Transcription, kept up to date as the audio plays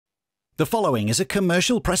The following is a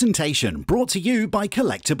commercial presentation brought to you by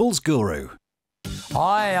Collectables Guru.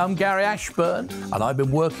 Hi, I'm Gary Ashburn, and I've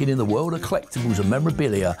been working in the world of collectibles and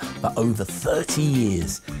memorabilia for over 30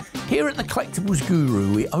 years. Here at the Collectables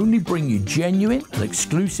Guru, we only bring you genuine and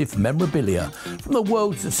exclusive memorabilia from the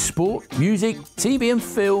worlds of sport, music, TV and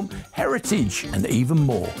film, heritage, and even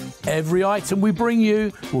more. Every item we bring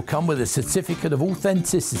you will come with a certificate of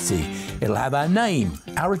authenticity. It'll have our name,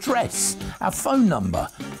 our address, our phone number.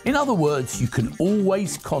 In other words, you can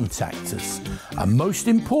always contact us. And most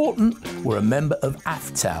important, we're a member of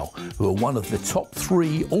AFTAL, who are one of the top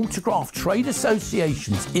 3 autograph trade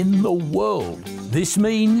associations in the world. This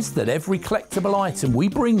means that every collectible item we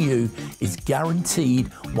bring you is guaranteed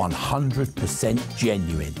 100%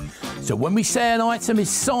 genuine. So when we say an item is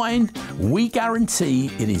signed, we guarantee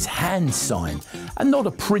it is hand signed and not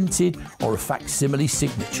a printed or a facsimile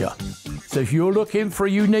signature. So if you're looking for a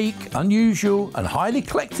unique, unusual and highly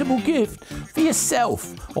collectible gift for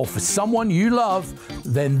yourself or for someone you love,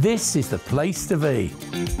 then this is the place to be.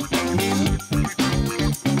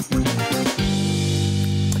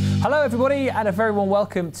 Hello everybody and a very warm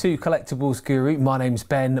welcome to Collectables Guru. My name's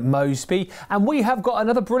Ben Moseby and we have got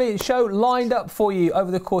another brilliant show lined up for you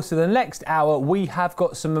over the course of the next hour. We have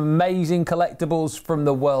got some amazing collectibles from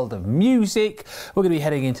the world of music. We're going to be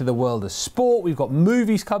heading into the world of sport. We've got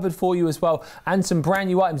movies covered for you as well and some brand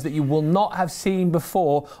new items that you will not have seen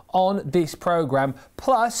before on this programme.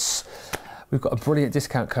 Plus, we've got a brilliant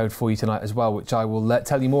discount code for you tonight as well, which I will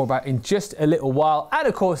tell you more about in just a little while. And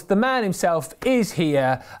of course, the man himself is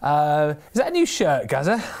here. Is that a new shirt,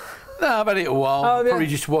 Gazza? No, I've had it a while. Oh, yeah. Probably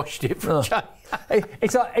just washed it from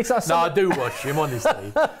It's our No, I do wash him,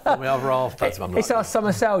 honestly. It's our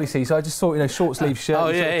summer sale, you see, so I just thought, you know, short sleeve shirt. Oh,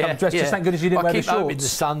 yeah, come dressed just thank goodness you didn't wear the shorts. Hoping the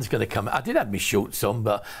sun's going to come. I did have my shorts on,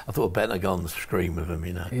 but I thought I'd better go on the screen with them,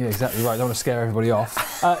 you know. Yeah, exactly right. Don't want to scare everybody off.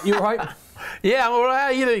 You all right? Yeah, I'm all right. How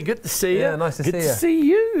are you doing? Good to see you. Yeah, nice to see you. Good to see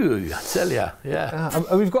you, I tell you.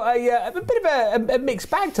 Yeah. We've got a bit of a mixed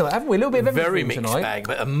bag tonight, haven't we? A little bit of everything Very mixed tonight. bag,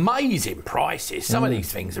 but amazing prices. Some of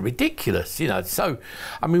these things are ridiculous, you know. So,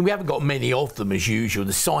 I mean, we haven't got many of them as usual.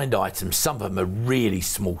 The signed items, some of them are really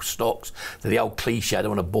small stocks. So the old cliche, I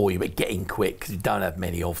don't want to bore you, but get in quick because you don't have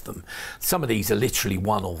many of them. Some of these are literally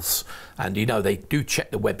one-offs. And, you know, they do check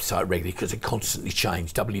the website regularly because they constantly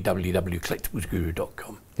change,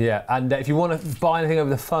 www.collectablesguru.com. Yeah, and if you want to buy anything over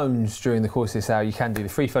the phones during the course of this hour, you can do. The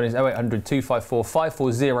free phone is 0800 254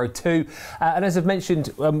 5402. And as I've mentioned,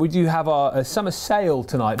 we do have our summer sale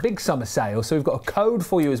tonight, big summer sale. So we've got a code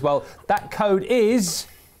for you as well. That code is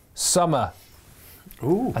SUMMER.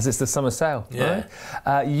 Ooh. As it's the summer sale. Yeah.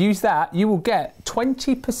 Right? Use that, you will get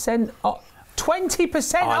 20% off.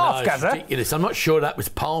 20% off, Gazza. It's ridiculous. I'm not sure that was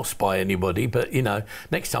passed by anybody, but, you know,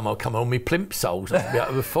 next time I'll come on my plimp soles. I'll be out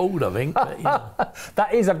of a fold, I think. But, you know.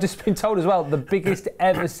 That is, I've just been told as well, the biggest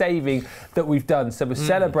ever saving that we've done. So we're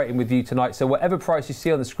celebrating with you tonight. So whatever price you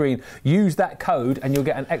see on the screen, use that code and you'll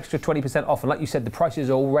get an extra 20% off. And like you said, the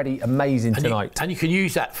prices are already amazing tonight. And you can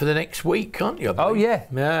use that for the next week, can't you? Oh, yeah.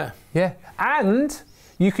 Yeah. Yeah. And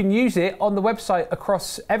you can use it on the website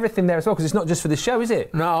across everything there as well, because it's not just for the show, is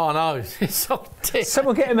it? No, I know. It's so deep.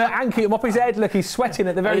 Someone get him an anky him up his head. Look, he's sweating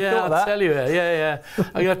at the very thought of that. I tell you, yeah. I'm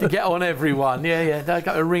going to have to get on everyone. Yeah. They've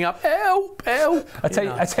got to ring up, help. I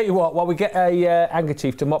tell you what, while we get a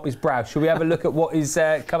handkerchief to mop his brow, shall we have a look at what is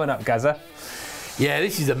coming up, Gazza? Yeah,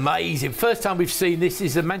 this is amazing. First time we've seen this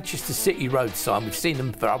is the Manchester City road sign. We've seen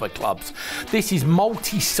them for other clubs. This is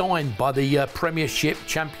multi-signed by the Premiership,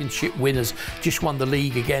 Championship winners. Just won the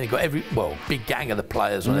league again. Got big gang of the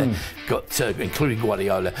players on it. Got including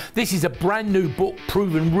Guardiola. This is a brand new book,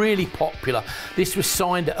 proven really popular. This was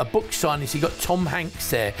signed at a book signing. So you got Tom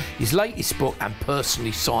Hanks there. His latest book and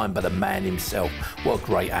personally signed by the man himself. What a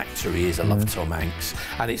great actor he is. I love Tom Hanks.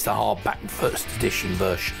 And it's the hardback first edition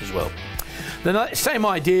version as well. The same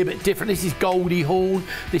idea but different. This is Goldie Hawn.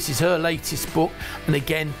 This is her latest book, and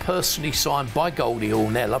again personally signed by Goldie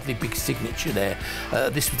Hawn. Their lovely big signature there.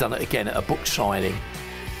 This was done again at a book signing.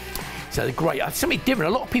 So they're great. Something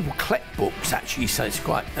different. A lot of people collect books actually, so it's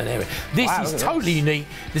quite an area. This is totally unique.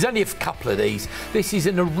 There's only a couple of these. This is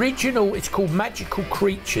an original. It's called Magical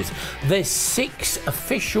Creatures. There's 6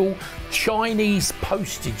 official Chinese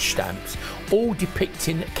postage stamps, all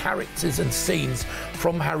depicting characters and scenes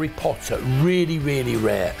from Harry Potter. Really, really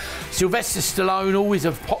rare. Sylvester Stallone, always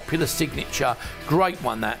a popular signature. Great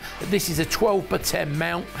one, that. This is a 12x10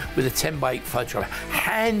 mount with a 10x8 photograph.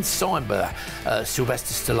 Hand signed by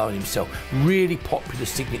Sylvester Stallone himself. sell. Really popular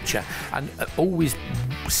signature and always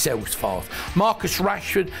sells fast. Marcus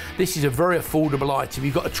Rashford, this is a very affordable item.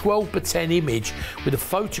 You've got a 12x10 image with a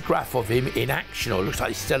photograph of him in action. Oh, it looks like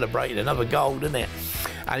he's celebrating another goal, doesn't it?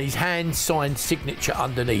 And his hand-signed signature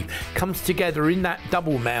underneath. Comes together in that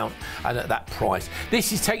double mount and at that price.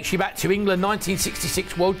 This takes you back to England,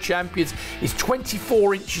 1966 World Champions. It's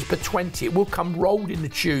 24 inches per 20. It will come rolled in the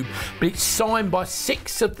tube, but it's signed by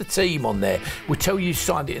 6 of the team on there. We'll tell you who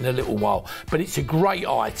signed it in a little while, but it's a great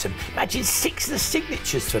item. Imagine 6 of the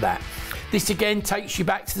signatures for that. This again takes you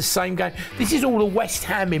back to the same game. This is all the West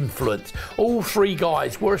Ham influence. All 3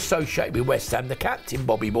 guys were associated with West Ham. The captain,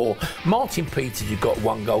 Bobby Moore, Martin Peters, who got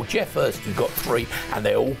 1 goal, Jeff Hurst, who got 3, and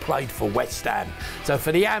they all played for West Ham. So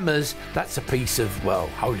for the Hammers, that's a piece of, well,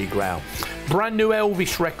 holy grail. Brand new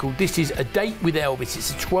Elvis record. This is A Date with Elvis.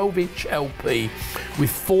 It's a 12-inch LP with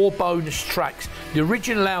 4 bonus tracks. The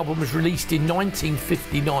original album was released in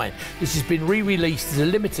 1959. This has been re-released as a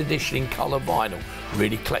limited edition in colour vinyl.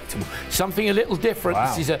 Really collectible. Something a little different. Wow.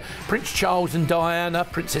 This is a Prince Charles and Diana,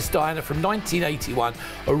 Princess Diana from 1981,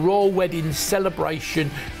 a royal wedding celebration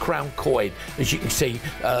crown coin, as you can see,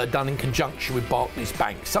 done in conjunction with Barclays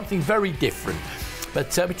Bank. Something very different.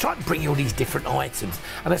 But we try to bring you all these different items,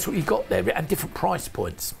 and that's what you've got there, and different price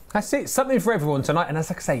points. That's it, something for everyone tonight. And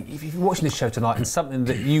as I say, if you're watching this show tonight and something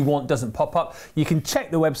that you want doesn't pop up, you can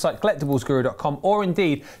check the website, collectablesguru.com, or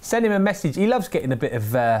indeed send him a message. He loves getting a bit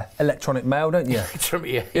of electronic mail, don't you?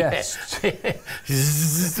 Yes. But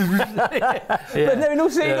no, in all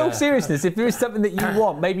seriousness, if there is something that you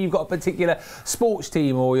want, maybe you've got a particular sports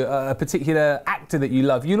team or a particular actor that you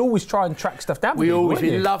love, you'll always try and track stuff down. We'd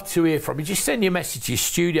love to hear from you. Just send your message to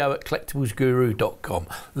studio@collectablesguru.com.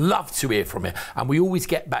 Love to hear from you, and we always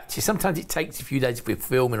get back to you. Sometimes it takes a few days if we're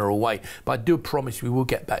filming or away, but I do promise we will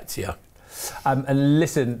get back to you. And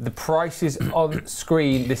listen, the prices on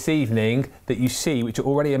screen this evening that you see, which are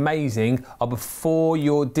already amazing, are before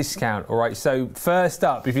your discount, all right? So first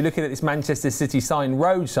up, if you're looking at this Manchester City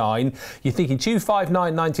road sign, you're thinking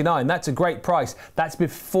 £259.99. That's a great price. That's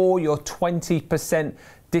before your 20%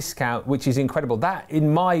 discount, which is incredible. That,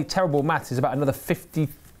 in my terrible maths, is about another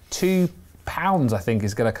 £52, I think,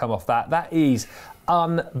 is going to come off that. That is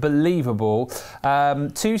unbelievable.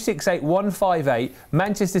 268158,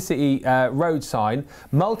 Manchester City road sign,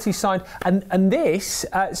 multi-signed, and this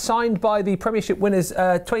signed by the Premiership winners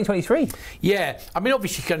 2023. Yeah, I mean,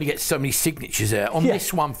 obviously you can only get so many signatures there. On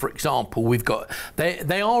this one, for example, we've got,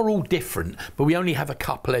 they are all different, but we only have a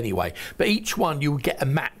couple anyway. But each one you will get a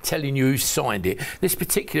map telling you who signed it. This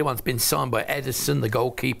particular one's been signed by Edison, the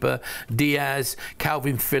goalkeeper, Diaz,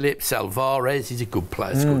 Calvin Phillips, Alvarez, he's a good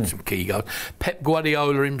player, scored some key goals, Pep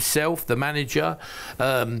Guardiola himself, the manager,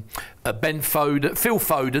 Phil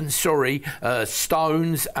Foden,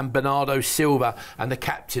 Stones, and Bernardo Silva, and the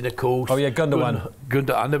captain, of course. Oh yeah, Gundogan.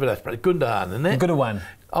 I never know. Gundogan, isn't it? Gundogan.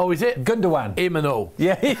 Oh, is it? Gundogan. Him and all.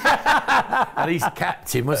 Yeah. And he's the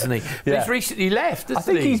captain, wasn't he? Yeah. He's recently left, hasn't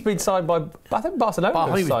he? I think he's been signed by, I think Barcelona. I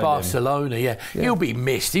think it was Barcelona, yeah. He'll be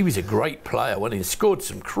missed. He was a great player when he scored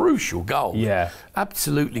some crucial goals. Yeah.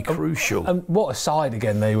 Absolutely crucial. And what a side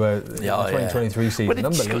again they were in the 2023 season. Well, they've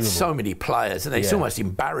just got so many players, and it's almost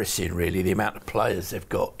embarrassing, really, the amount of players they've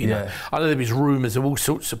got. You know, I know there was rumours of all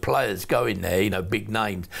sorts of players going there, you know, big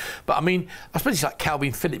names. But I mean, I suppose it's like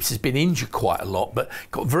Calvin Phillips has been injured quite a lot, but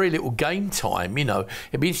got very little game time. You know,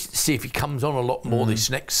 it'd be interesting to see if he comes on a lot more this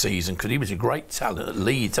next season, because he was a great talent at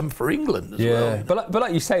Leeds and for England as well. But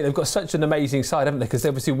like you say, they've got such an amazing side, haven't they? Because they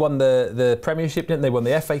obviously won the Premiership, didn't they? Won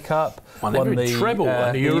the FA Cup, won the treble,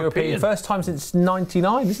 and the European. First time since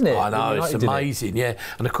 '99, isn't it? I know, it's amazing, yeah.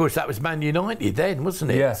 And of course that was Man United then,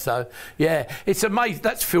 wasn't it? Yeah. So yeah, it's amazing.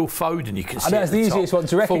 That's Phil Foden. You can see. That's the easiest one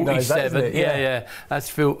to recognise. 47. Yeah, that's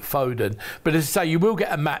Phil Foden. But as I say, you will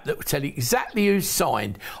get a map that will tell you exactly who's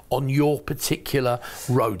signed on your particular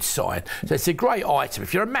road sign. So it's a great item.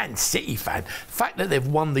 If you're a Man City fan, the fact that they've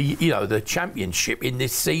won the championship in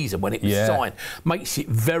this season when it was signed makes it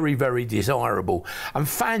very, very desirable. And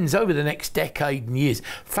fans over the next decade and years,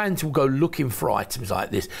 fans will go looking for items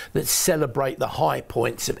like this that celebrate the high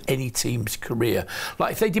points of any team's career.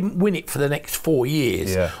 Like if they didn't win it for the next 4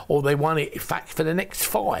 years, or they won it, in fact, for the next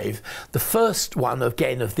 5, the first one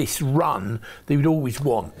again of this run they would always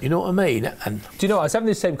want. You know what I mean? And do you know what? I was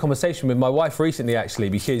having the same conversation with my wife recently, actually,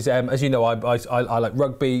 because as you know, I like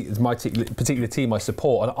rugby. It's my particular team I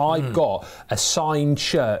support, and I got a signed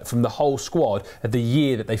shirt from the whole squad of the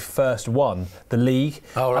year that they first won the league.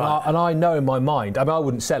 Oh, right. And I know in my mind, I mean, I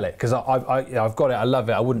wouldn't sell it because I've got it, I love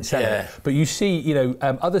it, I wouldn't sell it. But you see, you know,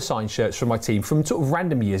 other signed shirts from my team from sort of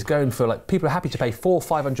random years going for, like, people are happy to pay £400 or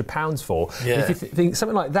 £500 for. Yeah. If you think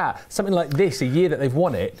something like that, something like this, a year that they've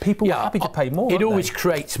won it, people are happy to pay more. It always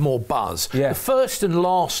creates more buzz. Yeah. The first and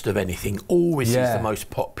last of anything always is the most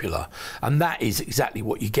popular, and that is exactly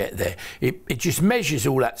what you get there. It just measures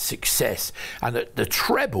all that success, and the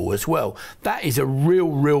treble as well. That is a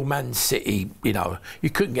real Man City. You know, you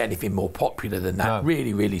couldn't get anything more popular than that. No.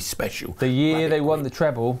 Really, really special. The year they won the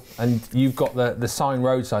treble, and you've got the signed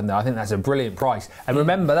road sign there. I think that's a brilliant price. And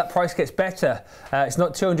remember, that price gets better. It's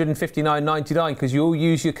not $259.99 because you'll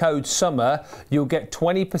use your code SUMMER. You'll get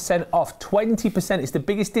 20% off. 20%. It's the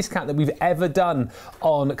biggest discount that we've ever done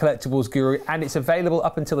on Collectables Guru, and it's available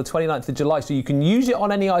up until the 29th of July. So you can use it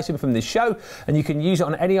on any item from this show, and you can use it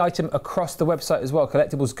on any item across the website as well,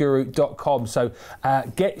 collectablesguru.com. So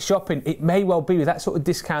get shopping. It may well be with that sort of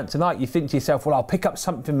discount tonight, you think to yourself, well, I'll pick up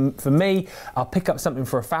something for me, I'll pick up something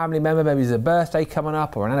for a family member, maybe there's a birthday coming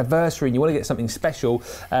up or an anniversary and you want to get something special,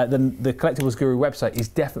 then the Collectables Guru website is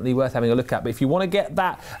definitely worth having a look at. But if you want to get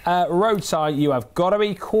that road sign, you have got to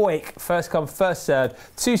be quick. First come, first served.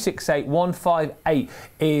 268158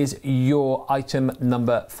 is your item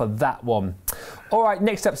number for that one. All right,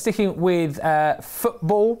 next up, sticking with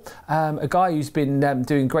football, a guy who's been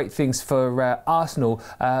doing great things for Arsenal,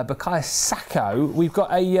 Bukayo Saka. We've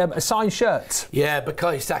got a signed shirt. Yeah,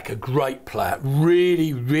 Bukayo Saka, great player,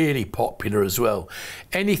 really popular as well.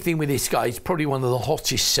 Anything with this guy, he's probably one of the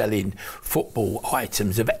hottest selling football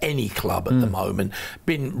items of any club at the moment.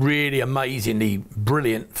 Been really amazingly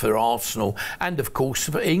brilliant for Arsenal and, of course,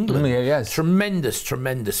 for England. Yeah, yes.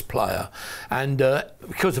 Tremendous player. And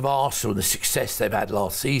because of Arsenal, the success they've had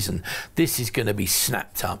last season, this is going to be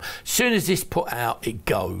snapped up. As soon as this put out, it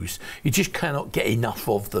goes. You just cannot get enough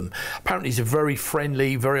of them. Apparently he's a very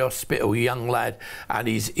friendly, very hospitable young lad, and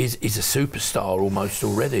he's a superstar almost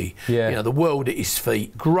already. Yeah. You know, the world at his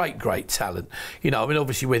feet. Great talent. You know, I mean,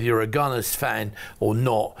 obviously whether you're a Gunners fan or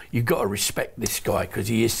not, you've got to respect this guy because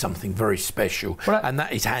he is something very special. Well, and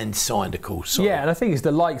that is hand signed, of course. Sorry. Yeah, and I think it's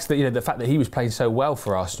the likes that, you know, the fact that he was playing so well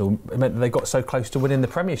for Arsenal, it meant that they got so close to winning the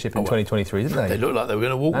Premiership in 2023, didn't they? They looked like they were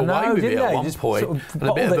going to walk away with it at one point. Sort of and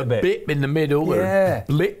a bit of a bip in the middle, or a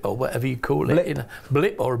blip, or whatever you call it. You know,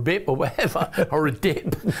 blip or a bip or whatever, or a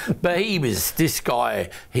dip. But this guy,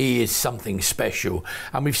 he is something special.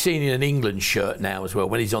 And we've seen in an England shirt now as well,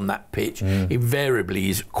 when he's on that pitch, invariably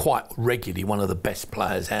he's quite regularly one of the best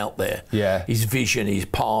players out there. Yeah. His vision, his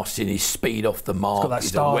passing, his speed off the mark,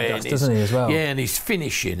 he's got that his awareness, doesn't he, as well? Yeah, and his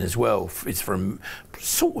finishing as well. It's from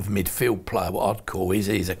sort of midfield player, what I'd call.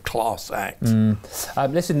 He's a class act.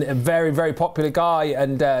 Listen, a very popular guy,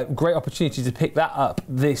 and great opportunity to pick that up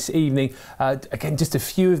this evening. Again, just a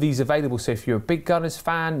few of these available, so if you're a big Gunners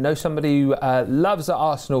fan, know somebody who loves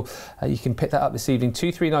Arsenal, you can pick that up this evening.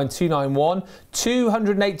 239291,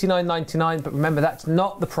 £289.99, but remember, that's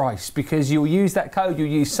not the price, because you'll use that code, you'll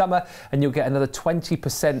use SUMMER, and you'll get another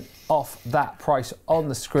 20% off that price on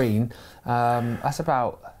the screen. That's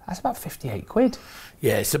about 58 quid.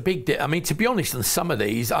 Yeah, it's a big deal. I mean, to be honest, on some of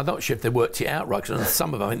these, I'm not sure if they worked it out right, because on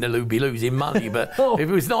some of them I think they'll be losing money, but if it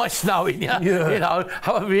was nice knowing you, you know,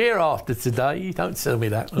 I'll be here after today. You don't tell me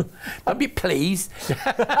that. Don't be pleased.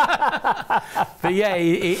 But yeah,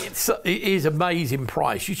 it is amazing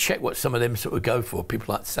price. You check what some of them sort of go for,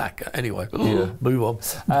 people like Saka. Anyway, move on.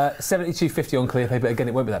 £72.50 on Clearpay, but again,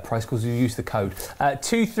 it won't be that price because you use the code.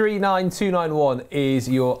 239291 is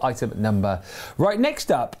your item number. Right,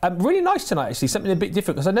 next up, really nice tonight, actually, something a bit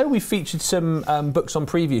different, because I know we've featured some books on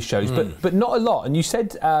previous shows, but not a lot. And you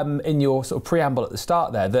said in your sort of preamble at the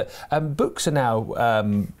start there that books are now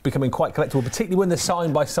becoming quite collectible, particularly when they're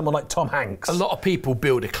signed by someone like Tom Hanks. A lot of people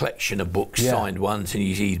build a collection of books, signed ones, and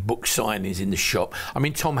you see book signings in the shop. I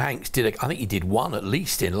mean, Tom Hanks I think he did one at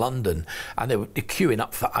least in London, and they're queuing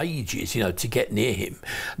up for ages, you know, to get near him.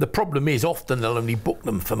 The problem is often they'll only book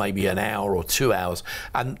them for maybe an hour or 2 hours,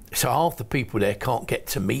 and so half the people there can't get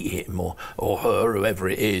to meet him or her, whoever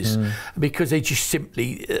it is, because they just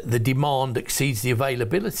simply, the demand exceeds the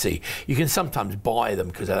availability. You can sometimes buy them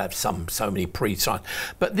because they'll have so many pre-signed,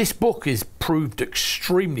 but this book is proved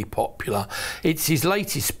extremely popular. It's his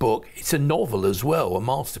latest book. It's a novel as well, a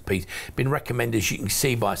masterpiece. Been recommended, as you can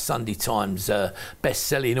see, by Sunday Times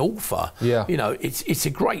best-selling author. Yeah, you know, it's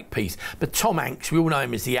a great piece. But Tom Hanks, we all know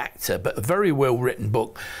him as the actor, but a very well-written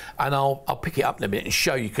book. And I'll pick it up in a minute and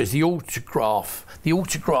show you, because the autograph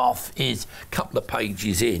autograph is a couple of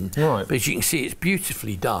pages in, right. but as you can see, it's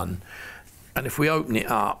beautifully done. And if we open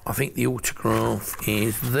it up, I think the autograph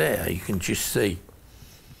is there. You can just see.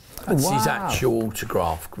 That's his actual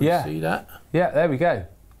autograph. Can you see that? Yeah, there we go.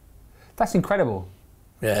 That's incredible.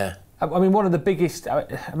 Yeah. I mean, one of the biggest,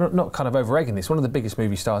 I'm not kind of over-egging this, one of the biggest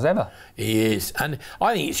movie stars ever. He is, and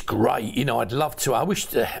I think it's great. You know, I'd love to. I wish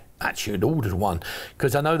to actually had ordered one,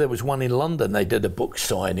 because I know there was one in London. They did a book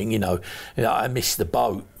signing. You know, I missed the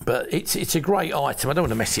boat, but it's a great item. I don't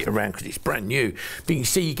want to mess it around because it's brand new. But you can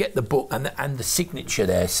see you get the book and the signature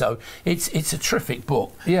there, so it's a terrific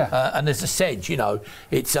book. Yeah. And as I said, you know,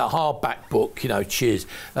 it's a hardback book. You know, cheers,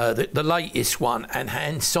 the latest one, and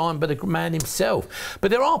hand signed by the man himself. But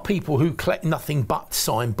there are people who collect nothing but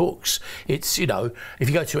signed books. It's, you know, if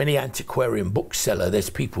you go to any antiquarian bookseller, there's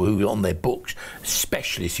people who on their books,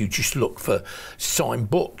 specialists who just look for signed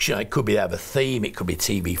books. You know, it could be they have a theme, it could be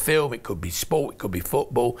TV film, it could be sport, it could be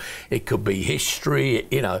football, it could be history,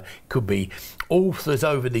 you know, it could be authors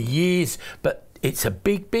over the years, but it's a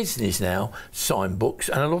big business now, signed books,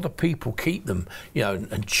 and a lot of people keep them, you know,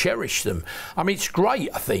 and cherish them. I mean, it's great,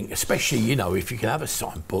 I think, especially, you know, if you can have a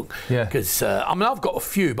signed book. Yeah. Because, I mean, I've got a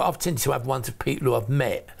few, but I've tended to have ones of people who I've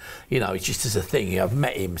met. You know, it's just as a thing. I've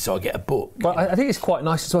met him, so I get a book. But I think it's quite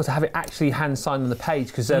nice as well to have it actually hand signed on the page,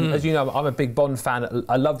 because as you know, I'm a big Bond fan.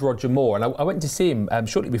 I loved Roger Moore, and I went to see him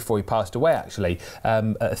shortly before he passed away, actually.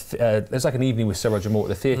 There's like an evening with Sir Roger Moore at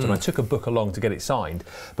the theatre, and I took a book along to get it signed,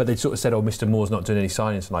 but they sort of said, oh, Mr Moore's not doing any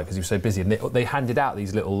signings tonight because he was so busy, and they handed out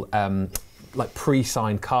these little like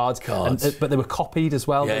pre-signed cards. But they were copied as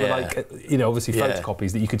well. They were like, you know, obviously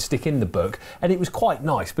photocopies that you could stick in the book, and it was quite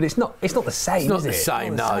nice. But it's not the same. It's not is the it?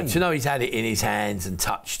 same. Not the No. same. To know he's had it in his hands and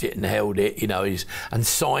touched it and held it, you know, and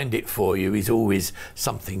signed it for you is always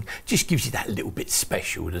something. Just gives you that little bit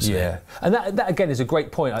special, doesn't it? Yeah, and that again is a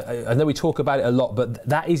great point. I know we talk about it a lot, but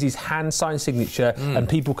that is his hand-signed signature, and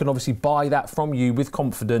people can obviously buy that from you with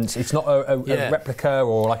confidence. It's not a replica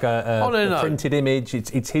or like a printed image.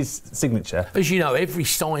 It's his signature. As you know, every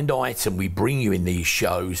signed item we bring you in these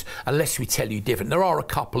shows, unless we tell you different, there are a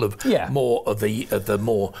couple of more of the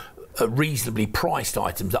more reasonably priced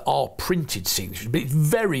items that are printed signatures, but it's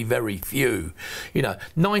very, very few. You know,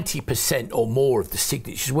 90% or more of the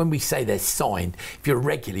signatures, when we say they're signed, if you're a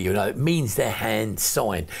regular, you know, it means they're hand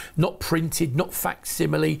signed, not printed, not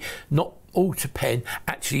facsimile, not altar pen,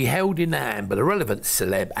 actually held in the hand by the relevant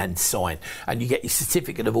celeb and signed, and you get your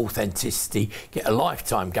certificate of authenticity, get a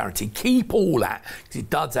lifetime guarantee. Keep all that, because it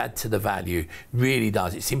does add to the value, really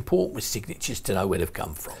does. It's important with signatures to know where they've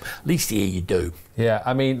come from. At least here you do. Yeah,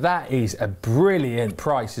 I mean, that is a brilliant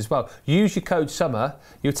price as well. Use your code SUMMER,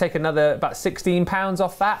 you'll take another about £16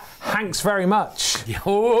 off that. Thanks very much.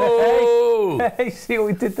 Oh! Hey, see what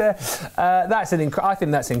we did there? I think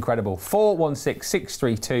that's incredible.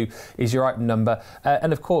 416632 is your item number,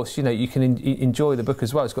 and of course, you know, you can enjoy the book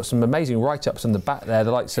as well. It's got some amazing write-ups on the back there,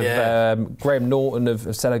 the likes of Graham Norton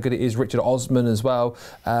of Said How Good It Is, Richard Osman as well.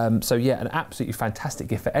 So yeah, an absolutely fantastic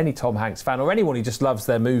gift for any Tom Hanks fan or anyone who just loves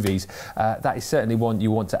their movies. That is certainly one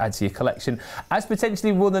you want to add to your collection, as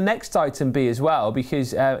potentially will the next item be as well,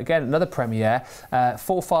 because again, another premiere,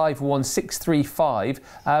 451635.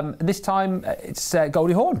 This time it's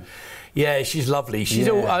Goldie Hawn. Yeah, she's lovely. She's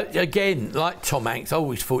again, like Tom Hanks, I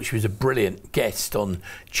always thought she was a brilliant guest on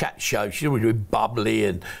chat shows. She's always really bubbly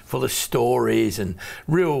and full of stories and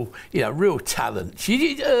real talent.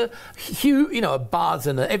 She did a buzz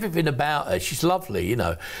and everything about her. She's lovely, you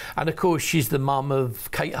know. And of course, she's the mum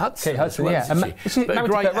of Kate Hudson. Kate Hudson, well, yeah. She's but a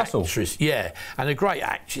great Russell. actress, yeah, and a great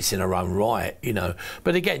actress in her own right, you know.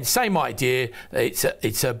 But again, same idea.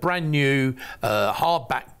 It's a brand new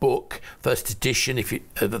hardback book, first edition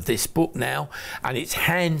of this book now, and it's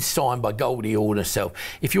hand signed by Goldie Hawn herself.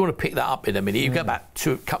 If you want to pick that up in a minute, you go back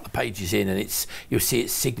to a couple of pages in, and you'll see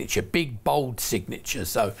its signature, big bold signature.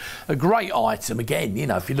 So a great item again. You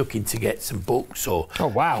know, if you're looking to get some books or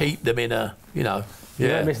keep them in a, you know, you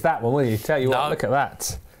won't miss that one, will you? Tell you what, look at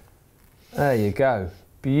that. There you go,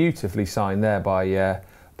 beautifully signed there by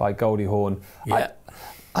Goldie Hawn. Yeah.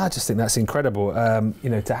 I just think that's incredible, you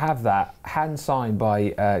know, to have that hand signed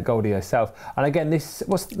by Goldie herself. And again,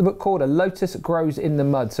 what's the book called? A Lotus Grows in the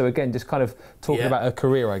Mud. So again, just kind of talking about her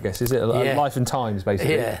career, I guess. Is it Life and Times,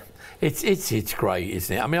 basically? Yeah. It's great,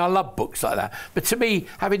 isn't it? I mean, I love books like that. But to me,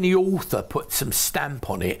 having the author put some stamp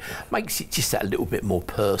on it makes it just that little bit more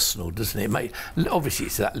personal, doesn't it? Obviously,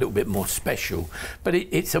 it's that little bit more special. But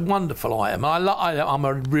it's a wonderful item. I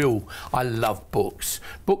love books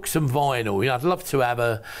and vinyl. You know, I'd love to have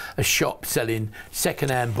a shop selling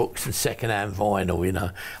second-hand books and second-hand vinyl. You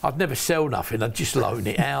know, I'd never sell nothing. I'd just loan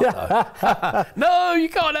it out. Though. No, you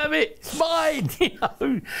can't have it. It's mine. You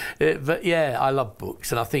know. But yeah, I love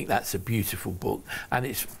books, and I think that's a beautiful book, and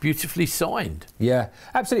it's beautifully signed. Yeah,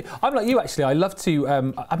 absolutely. I'm like you, actually. I love to.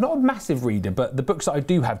 I'm not a massive reader, but the books that I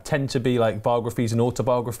do have tend to be like biographies and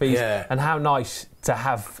autobiographies. Yeah. And how nice to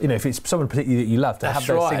have, you know, if it's someone particularly that you love, to have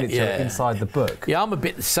their signature inside the book. Yeah, I'm a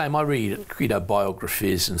bit the same. I read, you know,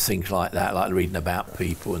 biographies and things like that, like reading about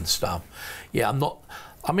people and stuff. Yeah, I'm not.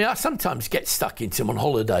 I mean, I sometimes get stuck into them on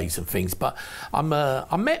holidays and things, but I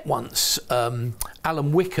met once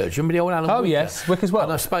Alan Wicker. Do you remember the old Alan Wicker? Oh, yes, Wicker as well.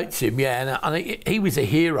 And I spoke to him, and he was a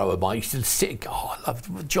hero of mine. I used to sit and go, oh, I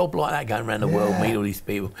love a job like that, going around the world, meeting all these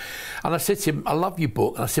people. And I said to him, I love your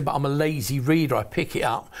book. And I said, but I'm a lazy reader. I pick it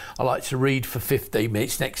up. I like to read for 15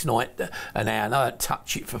 minutes, next night an hour, and I don't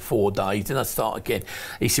touch it for 4 days, and I start again.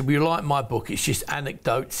 He said, well, you like my book? It's just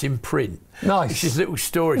anecdotes in print. Nice. It's just little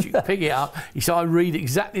stories. You can pick it up. He said, I read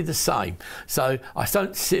exactly the same. So I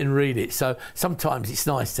don't sit and read it. So sometimes it's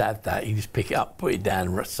nice to have that. You just pick it up, put it down,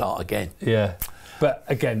 and start again. Yeah. But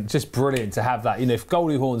again, just brilliant to have that. You know, if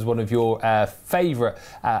Goldie Hawn's one of your favourite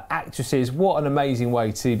actresses, what an amazing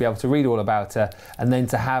way to be able to read all about her, and then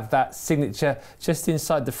to have that signature just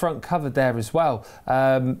inside the front cover there as well.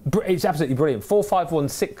 It's absolutely brilliant.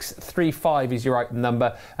 451635 is your item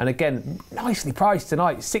number, and again, nicely priced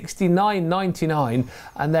tonight, $69.99,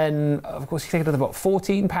 and then of course you take another about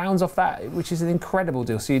 £14 off that, which is an incredible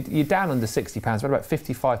deal. So you're down under £60, right about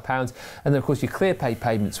 £55, and then of course your clear pay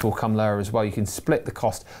payments will come lower as well. You can split the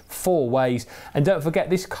cost 4 ways, and don't forget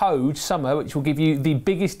this code summer, which will give you the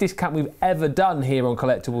biggest discount we've ever done here on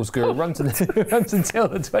Collectables Guru. runs until the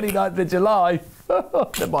 29th of July.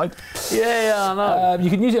 Never mind. Yeah, I know. You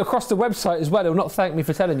can use it across the website as well. It'll not thank me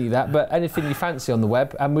for telling you that, but anything you fancy on the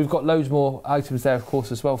web, and we've got loads more items there, of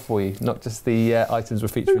course, as well for you. Not just the items we're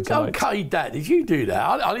featuring tonight. Okay, Dad, did you do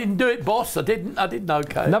that? I didn't do it, boss. I didn't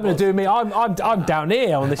okay. Nothing to do with me. I'm down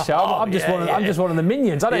here on the show. I'm just one of the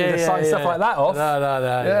minions. I don't need to sign stuff like that off.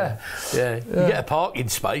 No. Yeah. You get a parking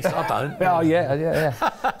space. I don't. Oh yeah.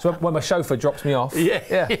 So when my chauffeur drops me off.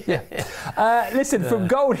 Yeah. Listen, from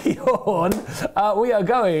Goldie Hawn, we are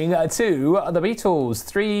going to the Beatles.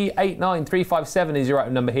 389357 is your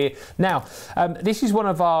item number here. Now, this is one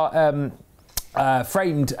of our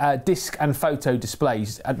framed disc and photo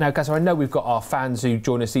displays. Now, Gazza, I know we've got our fans who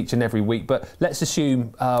join us each and every week, but let's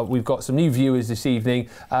assume we've got some new viewers this evening.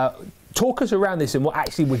 Talk us around this and what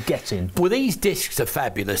actually we're getting. Well, these discs are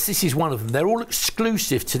fabulous. This is one of them. They're all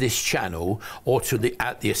exclusive to this channel, or to the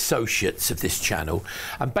associates of this channel.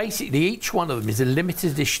 And basically, each one of them is a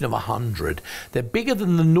limited edition of 100. They're bigger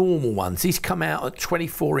than the normal ones. These come out at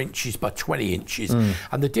 24 inches by 20 inches.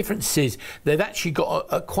 And the difference is they've actually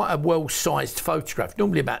got quite a well-sized photograph,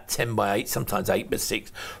 normally about 10 by 8, sometimes 8 by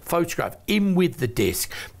 6 photograph in with the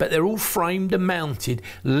disc. But they're all framed and mounted,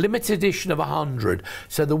 limited edition of 100.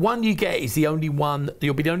 So the one you get is the only one.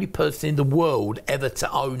 You'll be the only person in the world ever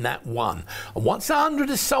to own that one. And once 100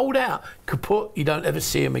 are sold out, kaput, you don't ever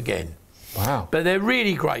see them again. Wow. But they're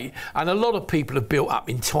really great, and a lot of people have built up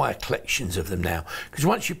entire collections of them now, because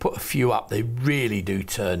once you put a few up, they really do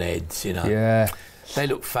turn heads, you know. Yeah. They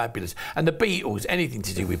look fabulous. And the Beatles, anything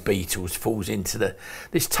to do with Beatles falls into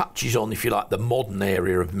this touches on, if you like, the modern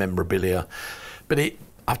area of memorabilia. But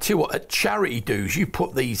I tell you what, at charity dues, you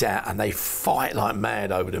put these out and they fight like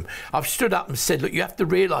mad over them. I've stood up and said, look, you have to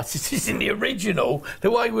realise this isn't the original.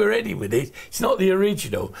 The way we're heading with it, it's not the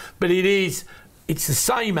original, but it is. It's the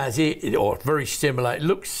same as it, or very similar. It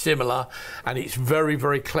looks similar, and it's very,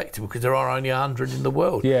 very collectible, because there are only 100 in the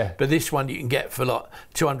world. Yeah. But this one you can get for like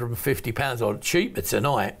 £250 or cheaper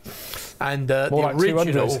tonight. And the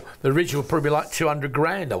original probably like 200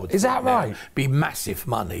 grand, I would say. Is that right? Be massive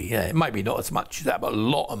money, yeah. Maybe not as much as that, but a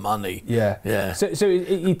lot of money. Yeah. So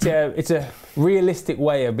it's a realistic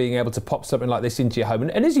way of being able to pop something like this into your home.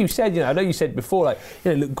 And as you said, you know, I know you said before, like,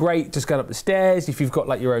 you know, look great just going up the stairs. If you've got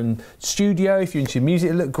like your own studio, if you're into your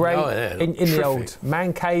music, it look great in the old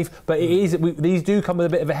man cave. But it is, these do come with a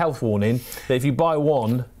bit of a health warning that if you buy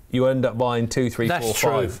one, you end up buying 2, 3, 4, 5. That's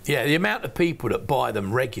true. Yeah, the amount of people that buy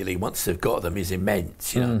them regularly once they've got them is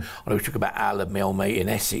immense. You know, I know we talk about Alan, my old mate in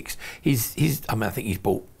Essex. I think he's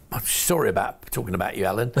bought I'm sorry about talking about you,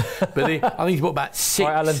 Alan, but I think he's bought about 6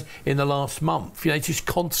 right, in the last month. You know, just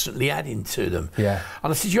constantly adding to them. Yeah.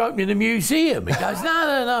 And I said, "You're opening a museum?" He goes,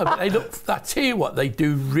 "No. But they look. I tell you what, they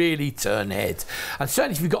do really turn heads. And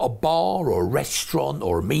certainly if you've got a bar or a restaurant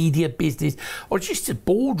or a media business or just a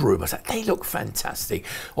boardroom, I said they look fantastic.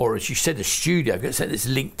 Or as you said, a studio that's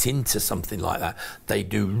linked into something like that. They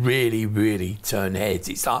do really, really turn heads.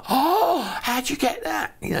 It's like, oh, how'd you get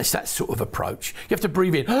that? You know, it's that sort of approach. You have to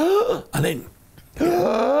breathe in, and then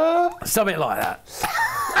something like that.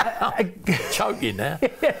 Choking now.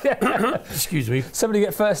 Excuse me. Somebody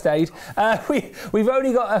get first aid. We've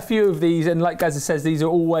only got a few of these, and like Gazza says, these are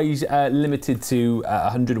always limited to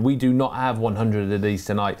 100. We do not have 100 of these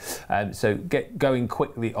tonight, so get going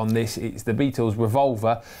quickly on this. It's the Beatles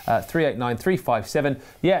Revolver, 389357.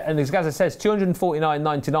 Yeah, and as Gazza says,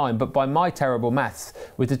 249.99. But by my terrible maths,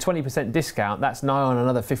 with the 20% discount, that's nigh on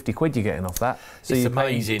another 50 quid you're getting off that. So it's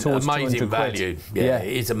amazing value. Yeah,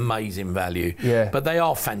 it is amazing value. Yeah, but they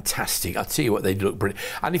are fantastic. I tell you what, they look brilliant.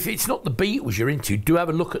 And if it's not the Beatles you're into, do have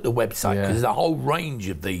a look at the website, because there's a whole range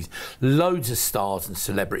of these, loads of stars and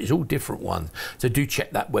celebrities, all different ones. So do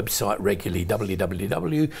check that website regularly,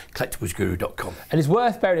 www.collectablesguru.com. And it's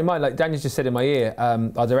worth bearing in mind, like Daniel's just said in my ear,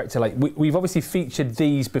 our director, like we've obviously featured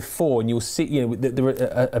these before, and you'll see, you know, there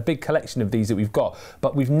are a big collection of these that we've got,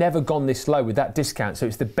 but we've never gone this low with that discount. So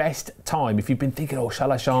it's the best time if you've been thinking, oh,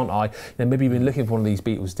 shall I, shan't I? You know, maybe you've been looking for one of these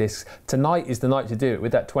Beatles discs. Tonight is the night to do it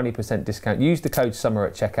with that 20% discount. Use the code SUMMER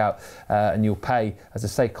at checkout, and you'll pay, as I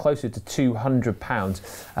say, closer to £200.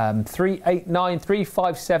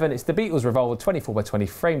 389357. It's the Beatles Revolver 24x20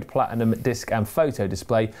 framed platinum disc and photo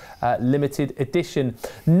display, limited edition.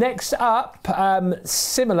 Next up,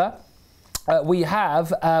 similar. We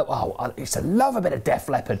have, I used to love a bit of Def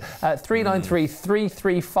Leppard,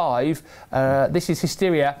 393335. This is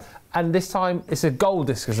Hysteria. And this time it's a gold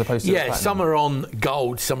disc as opposed to platinum. Some are on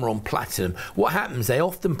gold, some are on platinum. What happens, they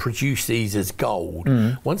often produce these as gold.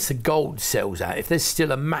 Once the gold sells out, if there's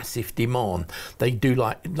still a massive demand, they do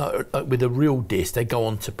like with a real disc, they go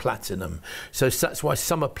on to platinum. So that's why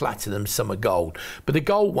some are platinum, some are gold. But the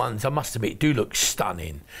gold ones, I must admit, do look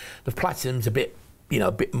stunning. The platinum's a bit, you know,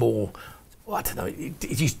 a bit more, I don't know, it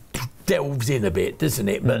just delves in a bit, doesn't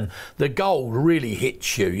it? But the gold really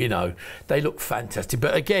hits you, you know. They look fantastic.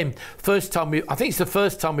 But again, I think it's the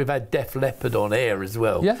first time we've had Def Leppard on air as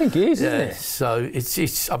well. Yeah, I think it is, isn't it? So I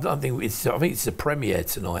think it's a premiere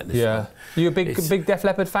tonight. Yeah. Are you a big Def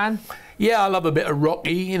Leppard fan? Yeah, I love a bit of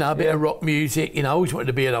rocky, you know, a bit of rock music. You know, I always wanted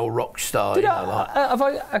to be an old rock star.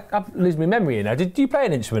 I've losing my memory here now. Did you play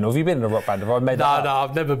an instrument, or have you been in a rock band? Have I made that up? No,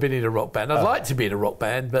 I've never been in a rock band. I'd like to be in a rock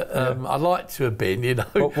band, but I'd like to have been, you know.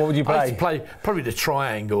 What would you play? I used to play probably the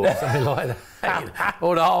triangle or something like that.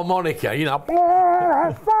 Or the harmonica, you know.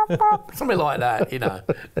 Something like that, you know.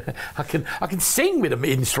 I can sing with them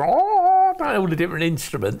all the different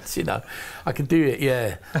instruments, you know. I can do it,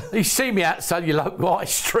 yeah. You see me outside your local high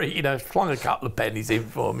street, you know, flung a couple of pennies in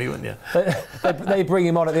for me, wouldn't you? They bring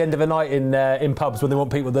him on at the end of the night in pubs when they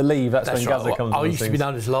want people to leave. That's when Gazza comes on. I used to be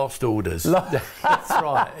known as Last Orders. That's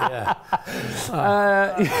right, yeah.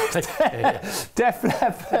 Def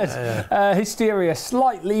Leppard, Hysteria,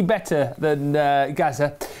 slightly better than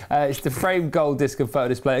Gazza. It's the framed gold disc and photo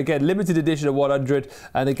display. Again, limited edition of 100.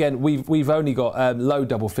 And again, we've only got low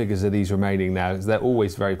double figures of these remaining now, because they're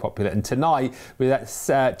always very popular. And tonight, with that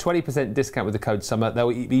 20% discount with the code SUMMER, they'll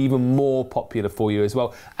be even more popular for you as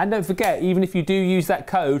well. And don't forget, even if you do use that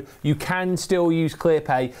code, you can still use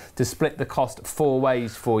ClearPay to split the cost 4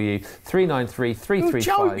 ways for you. 393335. You're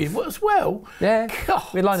joking as well? Yeah. God,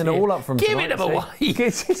 we're lining it all up from Giving tonight. them away.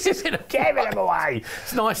 Giving them away.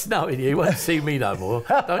 It's nice knowing you. You won't see me no more.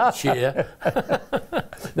 Don't cheer.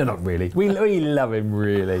 No, not really. We love him,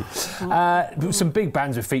 really. Some big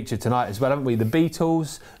bands were featured tonight as well, haven't we? The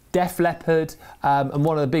Beatles, Def Leppard, and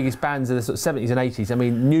one of the biggest bands of the sort of 70s and 80s. I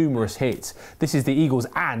mean, numerous hits. This is the Eagles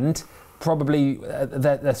and probably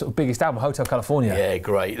their sort of biggest album, Hotel California. Yeah,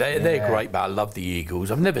 great. They're great, but I love the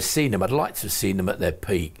Eagles. I've never seen them. I'd like to have seen them at their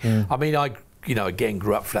peak. I mean, again,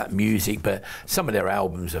 grew up for that music, but some of their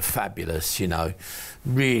albums are fabulous, you know.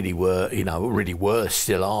 Really were,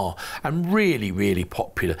 still are, and really, really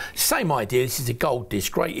popular. Same idea, this is a gold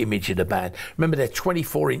disc, great image of the band. Remember, they're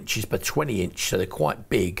 24 inches by 20 inch, so they're quite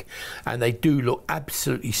big, and they do look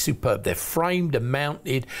absolutely superb. They're framed and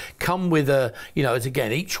mounted, come with a, as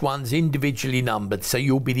again, each one's individually numbered, so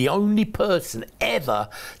you'll be the only person ever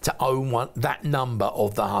to own that number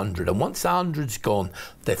of the 100. And once the 100's gone,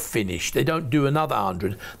 they're finished. They don't do another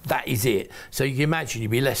 100. That is it. So you can imagine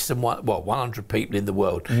you'd be less than 100 people in the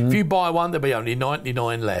world. If you buy one, there'll be only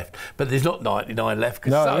 99 left. But there's not 99 left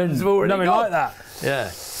because someone's already nothing gone. like that.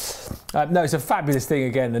 Yeah. No, it's a fabulous thing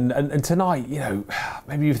again. And tonight, you know,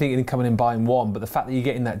 maybe you're thinking of coming and buying one, but the fact that you're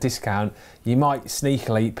getting that discount, you might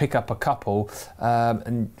sneakily pick up a couple,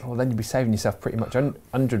 and well, then you'd be saving yourself pretty much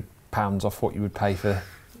 £100 off what you would pay for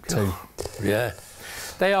two. Yeah.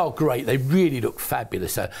 They are great. They really look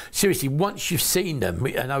fabulous. So seriously, once you've seen them,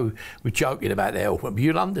 I know we're joking about their health, but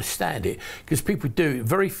you'll understand it because people do.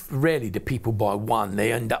 Very rarely do people buy one.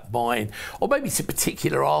 They end up buying, or maybe it's a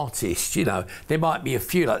particular artist. You know, there might be a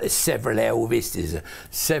few. Like there's several Elvis, there's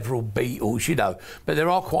several Beatles. You know, but there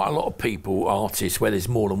are quite a lot of people, artists, where there's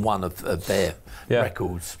more than one of their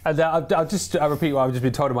records. And I'll repeat what I've just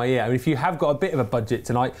been told in my ear. I mean, if you have got a bit of a budget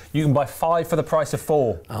tonight, you can buy 5 for the price of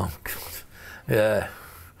 4. Oh God, yeah.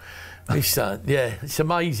 It's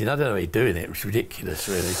amazing. I don't know how you're doing it. It's ridiculous,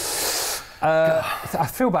 really. I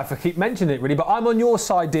feel bad for keep mentioning it, really, but I'm on your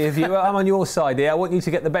side, dear viewer. I'm on your side here. I want you to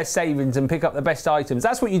get the best savings and pick up the best items.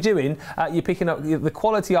 That's what you're doing. You're picking up the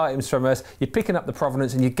quality items from us. You're picking up the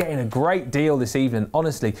provenance, and you're getting a great deal this evening.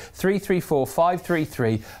 Honestly,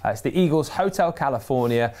 334533. It's the Eagles Hotel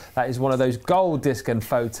California. That is one of those gold disc and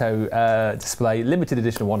photo display, limited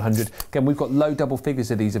edition 100. Again, we've got low double figures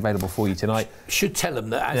of these available for you tonight. Should tell them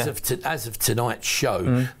that as of tonight's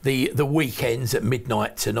show, the weekends at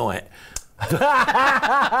midnight tonight.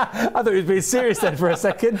 I thought he was being serious then for a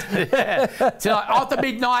second. Yeah. Tonight, after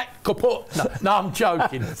midnight, kaput. No, I'm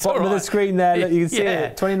joking. Bottom of the screen there, look, you can see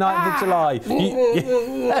it. 29th of July. He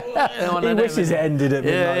wishes it ended at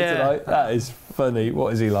midnight tonight. That is funny.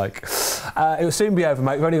 What is he like? It will soon be over,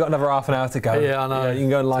 mate. We've only got another half an hour to go. Yeah, I know. You can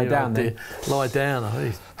go and lie down then. Lie down, I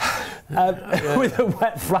think. With a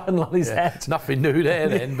wet flannel on his head. Nothing new there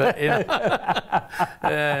then, but you know.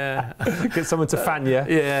 Get someone to fan you.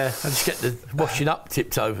 Yeah, I just get the washing up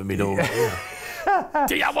tipped over me normally. Yeah.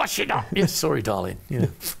 Do you wash it up? Yes, sorry, darling. Yeah.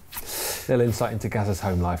 Little insight into Gazza's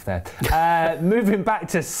home life there. Moving back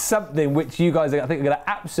to something which you guys, I think, are going to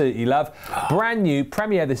absolutely love. Brand new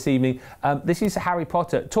premiere this evening. This is Harry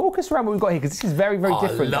Potter. Talk us around what we've got here, because this is very, very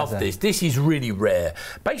different. I love this. This is really rare.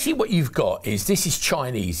 Basically, what you've got is this is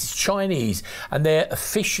Chinese. It's Chinese, and they're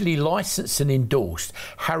officially licensed and endorsed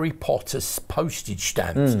Harry Potter's postage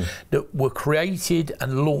stamps that were created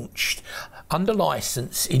and launched under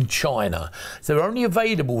license in China. So they're only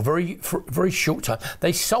available for a very short time.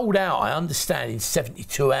 They sold out, I understand, in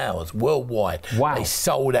 72 hours worldwide. Wow. They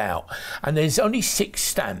sold out. And there's only 6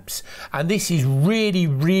 stamps. And this is really,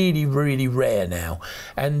 really, really rare now.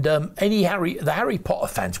 And the Harry Potter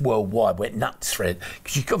fans worldwide went nuts for it,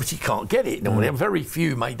 because you obviously can't get it. Very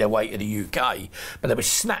few made their way to the UK, but they were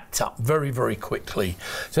snapped up very, very quickly.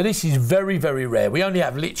 So this is very, very rare. We only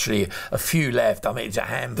have literally a few left. I mean, it's a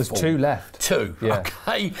handful. There's 2 left. 2. Yeah.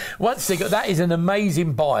 Okay. Once they got that, is an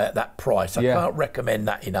amazing buy at that price. I can't recommend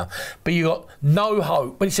that enough. But you got no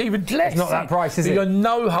hope. But it's even less. It's not that price, is it? You got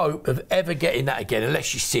no hope of ever getting that again,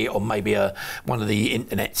 unless you see it on maybe one of the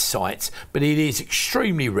internet sites. But it is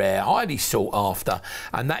extremely rare, highly sought after,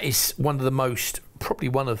 and that is one of the most. Probably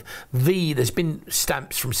one of there's been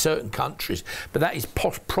stamps from certain countries, but that is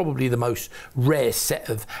probably the most rare set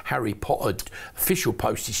of Harry Potter official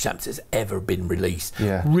postage stamps that's ever been released.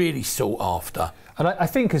 Yeah. Really sought after. And I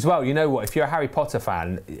think as well, you know what, if you're a Harry Potter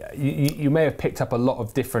fan, you may have picked up a lot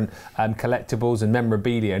of different collectibles and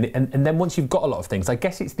memorabilia, and then once you've got a lot of things, I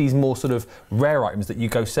guess it's these more sort of rare items that you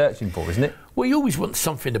go searching for, isn't it? Well, you always want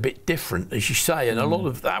something a bit different, as you say, and a lot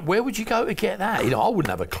of that, where would you go to get that? You know, I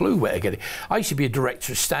wouldn't have a clue where to get it. I used to be a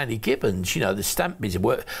director of Stanley Gibbons, you know, the stamp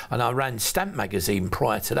business, and I ran Stamp magazine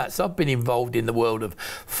prior to that, so I've been involved in the world of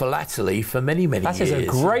philately for many, many years. That is a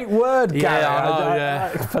great word,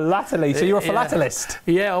 Gary. Philately, so you're a philatelist.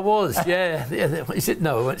 Yeah, I was. Yeah. Is it?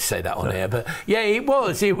 No, I won't say that on air. But yeah, it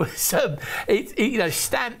was. It was. You know,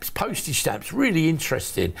 stamps, postage stamps, really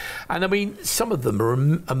interesting. And I mean, some of them are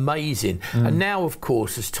amazing. And now, of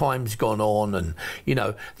course, as time's gone on, and you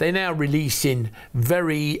know, they're now releasing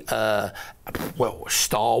very.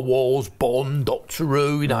 Star Wars, Bond, Doctor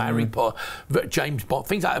Who, you know, Harry Potter, James Bond,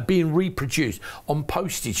 things like that are being reproduced on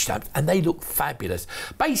postage stamps, and they look fabulous.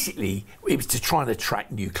 Basically, it was to try and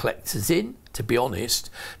attract new collectors in, to be honest,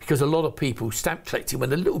 because a lot of people, stamp collecting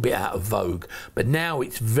went a little bit out of vogue, but now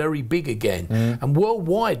it's very big again. And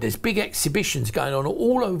worldwide, there's big exhibitions going on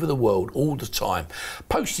all over the world all the time.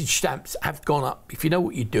 Postage stamps have gone up. If you know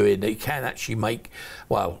what you're doing, they can actually make,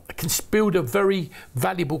 well, it can build a very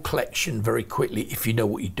valuable collection very quickly if you know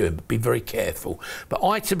what you're doing, but be very careful. But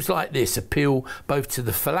items like this appeal both to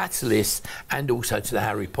the philatelist and also to the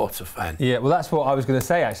Harry Potter fan. Yeah, well, that's what I was going to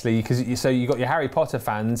say, actually, because so you've got your Harry Potter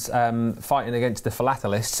fans fighting against the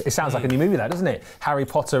philatelists. It sounds like a new movie, that, doesn't it? Harry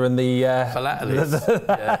Potter and the philatelists.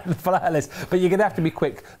 The philatelists. But you're going to have to be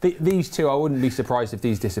quick. These two, I wouldn't be surprised if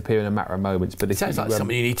these disappear in a matter of moments. But it sounds like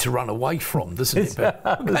something you need to run away from, doesn't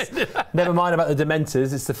it? Never mind about the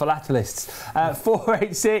Dementors, it's the philatelists.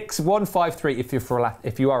 486 153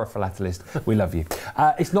 if you are a philatelist, we love you.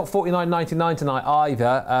 It's not $49.99 tonight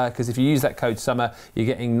either, because if you use that code SUMMER, you're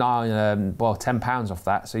getting £10 off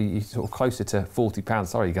that, so you're sort of closer to £40.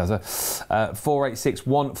 Sorry, Gazza. 486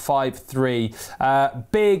 153.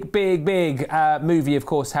 Big movie, of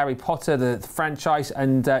course, Harry Potter, the franchise,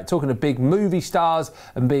 and talking of big movie stars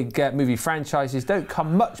and big movie franchises, don't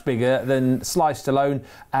come much bigger than Sly Stallone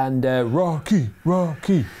and Rocky.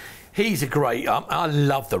 He's a great. I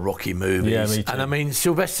love the Rocky movies. Yeah, me too. And I mean,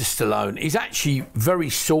 Sylvester Stallone is actually very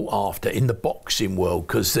sought after in the boxing world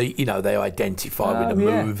because they identify with the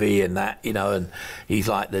movie and that, and he's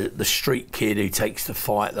like the street kid who takes the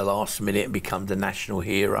fight at the last minute and becomes a national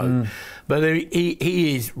hero. But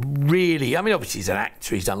he is really, I mean, obviously he's an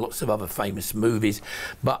actor, he's done lots of other famous movies,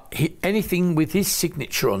 but anything with his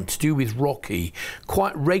signature on to do with Rocky,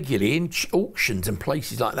 quite regularly in auctions and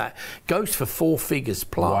places like that, goes for 4 figures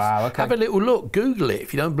plus. Wow, okay. Have a little look, Google it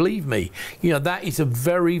if you don't believe me. That is a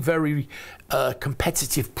very, very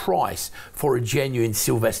competitive price for a genuine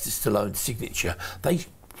Sylvester Stallone signature. They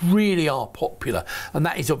really are popular, and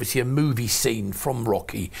that is obviously a movie scene from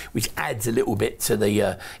Rocky, which adds a little bit to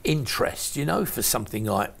the interest, for something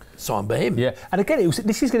like signed by him. Yeah, and again,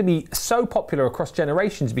 this is going to be so popular across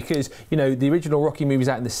generations because, the original Rocky movies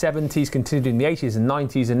out in the 70s, continued in the 80s and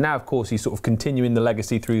 90s, and now, of course, he's sort of continuing the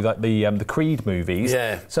legacy through the Creed movies.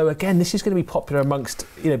 Yeah. So again, this is going to be popular amongst,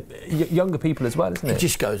 younger people as well, isn't it? It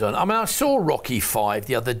just goes on. I mean, I saw Rocky 5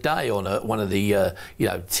 the other day on one of the,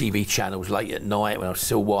 TV channels late at night when I was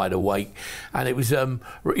still wide awake, and it was, it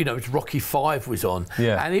was Rocky 5 was on.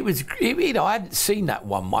 Yeah. And I hadn't seen that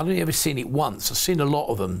one. I'd only ever seen it once. I've seen a lot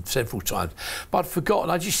of them several times, but I'd forgotten.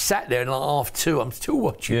 I just sat there and like half 2, I'm still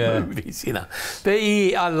watching movies, But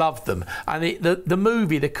I love them. And the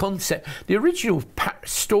movie, the concept, the original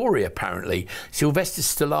story, apparently, Sylvester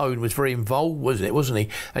Stallone was very involved, wasn't he?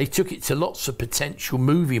 And he took it to lots of potential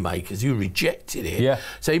movie makers who rejected it. Yeah.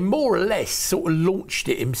 So he more or less sort of launched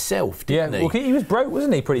it himself, didn't he? Well, he was broke,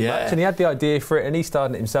 wasn't he, pretty much? And he had the idea for it and he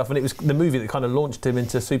started it himself, and it was the movie that kind of launched him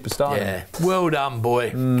into superstardom. Yeah. Well done,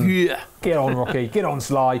 boy. Yeah. Get on, Rocky. Get on,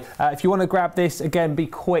 Sly. If you want to grab this, again, be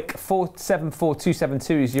quick.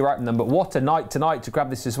 474272 is your item number. What a night tonight to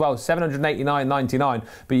grab this as well. $789.99,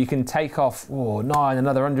 but you can take off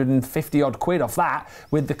another 150 odd quid off that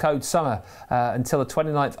with the code SUMMER until the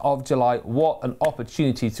 29th of July. What an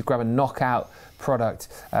opportunity to grab a knockout product.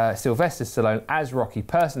 Sylvester Stallone as Rocky,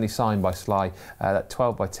 personally signed by Sly. That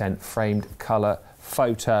 12x10 framed colour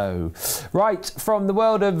photo. Right, from the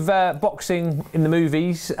world of boxing in the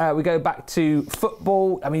movies, we go back to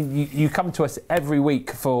football. I mean, you come to us every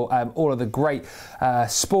week for all of the great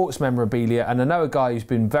sports memorabilia, and I know a guy who's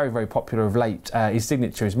been very, very popular of late. His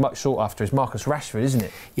signature is much sought after, is Marcus Rashford, isn't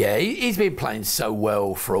it? Yeah, he's been playing so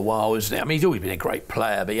well for a while, isn't he? I mean, he's always been a great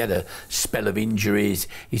player, but he had a spell of injuries.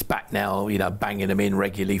 He's back now, banging them in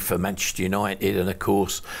regularly for Manchester United, and of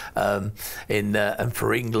course, and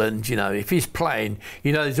for England. If he's playing,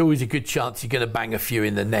 there's always a good chance he's going to bang a few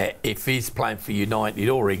in the net if he's playing for United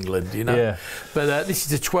or England, Yeah. But this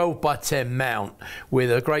is a 12x10 mount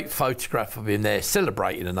with a great photograph of him there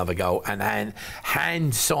celebrating another goal and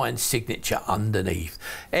hand-signed signature underneath.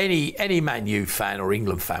 Any Man U fan or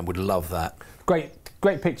England fan would love that.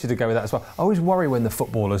 Great picture to go with that as well. I always worry when the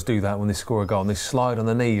footballers do that when they score a goal and they slide on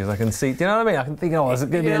the knees. I can see, do you know what I mean? I can think, there's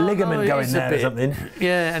going to be a ligament going there or something.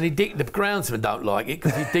 Yeah, and the groundsmen don't like it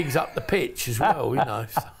because he digs up the pitch as well,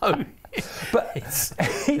 So. But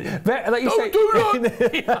like you say,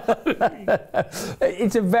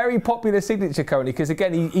 it's a very popular signature currently because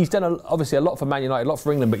again he's done obviously a lot for Man United, a lot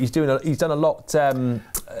for England, but he's done a lot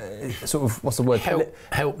sort of, what's the word?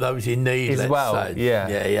 Help those in need as well. Say.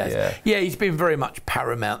 Yeah. He's been very much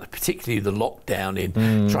paramount, particularly the lockdown in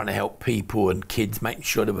trying to help people and kids, making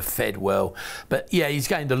sure they were fed well. But yeah, he's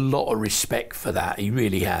gained a lot of respect for that. He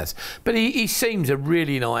really has. But he seems a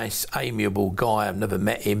really nice, amiable guy. I've never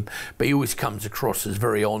met him. but he always comes across as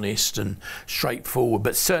very honest and straightforward.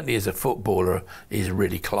 But certainly as a footballer, he's a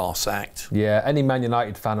really class act. Yeah, any Man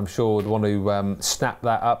United fan, I'm sure, would want to snap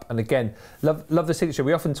that up. And again, love the signature.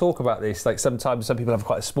 We often talk about this. Like sometimes some people have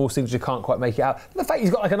quite a small signature, can't quite make it out. The fact he's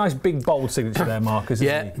got like a nice big bold signature there, Marcus.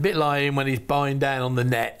 Yeah, isn't he? a bit like him when he's bowing down on the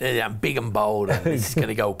net, big and bold, and he's going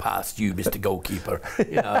to go past you, Mr. Goalkeeper.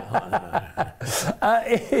 You know.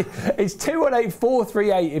 It's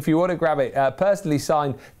 218-438 if you want to grab it. Personally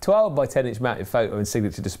signed 12 by 10 inch mounted photo and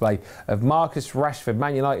signature display of Marcus Rashford,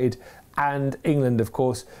 Man United and England, of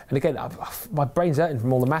course. And again, my brain's hurting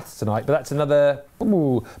from all the maths tonight, but that's another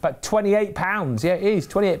about £28. Yeah, it is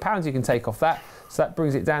 £28 you can take off that. So that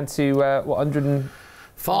brings it down to what, 100.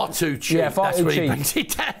 Far too cheap. Yeah, far That's too what cheap. He brings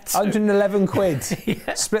it down to. 111 quid.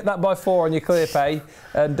 Yeah. Split that by 4 on your clear pay,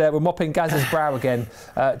 and we're mopping Gazza's brow again.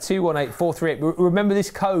 218-438. Remember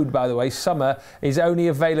this code, by the way. Summer is only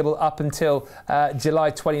available up until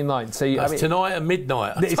July 29th. So That's tonight at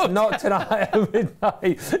midnight. It's not tonight at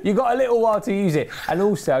midnight. You've got a little while to use it, and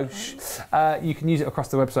also you can use it across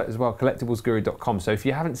the website as well, collectablesguru.com. So if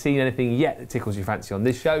you haven't seen anything yet that tickles your fancy on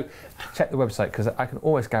this show, check the website, because I can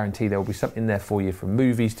almost guarantee there will be something there for you, from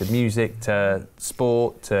movies to music to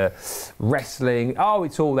sport to wrestling. Oh,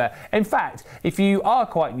 it's all there. In fact, if you are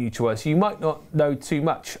quite new to us, you might not know too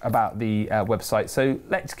much about the website. So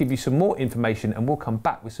let's give you some more information, and we'll come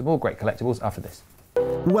back with some more great collectibles after this.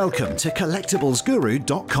 Welcome to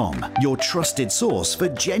collectablesguru.com, your trusted source for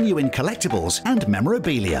genuine collectibles and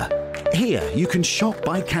memorabilia. Here you can shop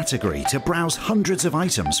by category to browse hundreds of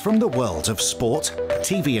items from the world of sport,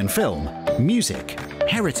 TV and film, music,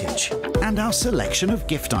 heritage, and our selection of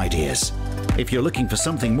gift ideas. If you're looking for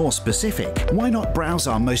something more specific, why not browse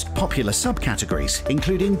our most popular subcategories,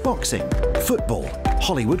 including boxing, football,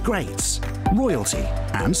 Hollywood greats, royalty,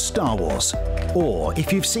 and Star Wars. Or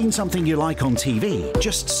if you've seen something you like on TV,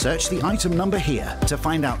 just search the item number here to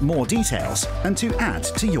find out more details and to add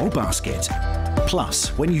to your basket.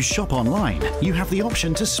 Plus, when you shop online, you have the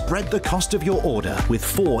option to spread the cost of your order with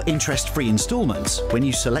 4 interest-free installments when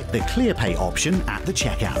you select the ClearPay option at the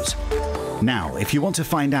checkout. Now, if you want to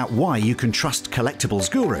find out why you can trust Collectables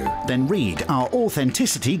Guru, then read our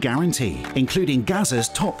authenticity guarantee, including Gazza's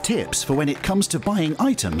top tips for when it comes to buying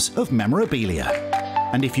items of memorabilia.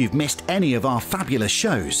 And if you've missed any of our fabulous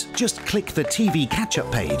shows, just click the TV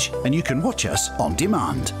catch-up page and you can watch us on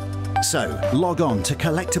demand. So, log on to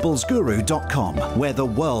collectablesguru.com, where the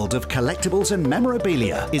world of collectibles and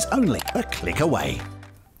memorabilia is only a click away.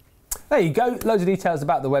 There you go, loads of details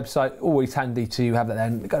about the website, always handy to have that there.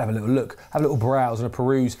 You've got to have a little look, have a little browse and a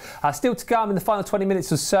peruse. Still to come in the final 20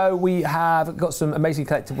 minutes or so, we have got some amazing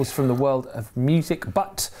collectibles from the world of music,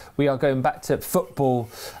 but we are going back to football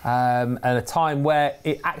and a time where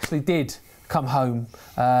it actually did come home,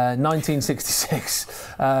 1966.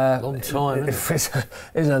 Long time, isn't it?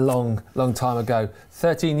 It's a long, long time ago.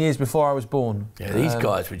 13 years before I was born. Yeah, these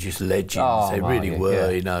guys were just legends. They really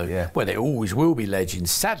were, you know. Yeah. Well, they always will be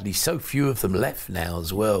legends. Sadly, so few of them left now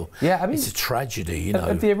as well. Yeah, I mean, it's a tragedy, you know.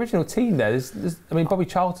 Of the original team there, I mean, Bobby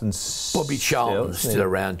Charlton's still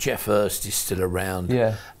around. Jeff Hurst is still around.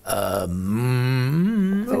 Yeah.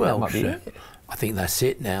 Who else? I think that's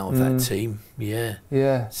it now of that team. Yeah.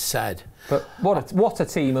 Yeah. Sad. But what a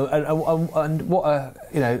team, and what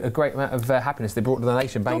a great amount of happiness they brought to the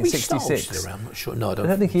nation back in '66. Still around, I'm not sure. No, I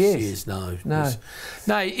don't think he is. No, no,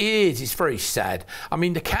 it is. It's very sad. I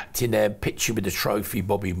mean, the captain there, pictured with the trophy,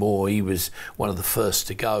 Bobby Moore. He was one of the first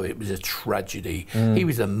to go. It was a tragedy. He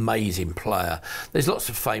was an amazing player. There's lots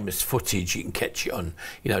of famous footage you can catch it on,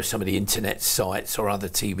 you know, some of the internet sites or other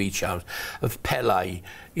TV channels of Pele.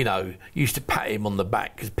 You know, used to pat him on the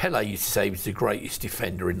back because Pele used to say he was the greatest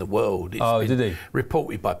defender in the world. It's did he?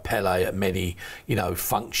 Reported by Pele at many, you know,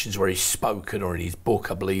 functions where he's spoken, or in his book,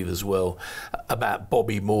 I believe, as well, about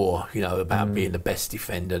Bobby Moore. You know, about being the best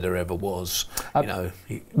defender there ever was. You know.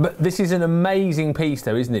 But this is an amazing piece,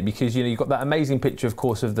 though, isn't it? Because you know you've got that amazing picture, of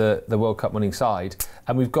course, of the World Cup winning side,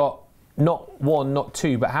 and we've got not one, not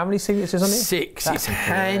two, but how many signatures on it? 6. It's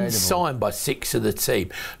hand signed by 6 of the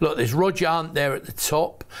team. Look, there's Roger Hunt there at the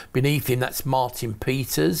top. Beneath him, that's Martin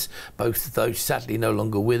Peters. Both of those sadly no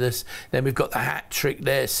longer with us. Then we've got the hat trick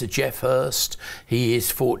there, Sir Jeff Hurst. He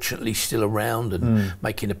is fortunately still around and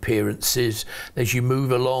making appearances. As you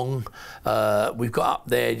move along, we've got up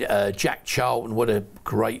there Jack Charlton. What a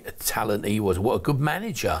great talent he was. What a good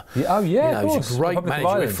manager. Yeah, oh yeah, you know, he was a great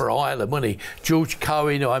manager for Ireland, wasn't he? George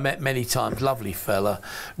Cohen, who I met many many times, lovely fella.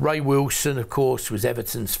 Ray Wilson, of course, was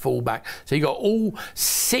Everton's fullback. So you got all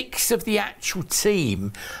 6 of the actual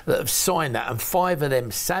team that have signed that, and 5 of them,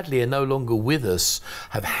 sadly, are no longer with us,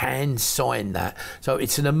 have hand signed that. So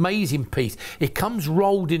it's an amazing piece. It comes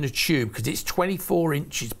rolled in a tube because it's 24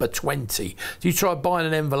 inches by 20. So you try buying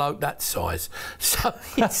an envelope that size. So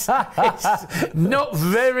it's not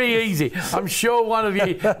very easy. I'm sure one of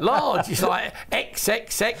you, large, it's like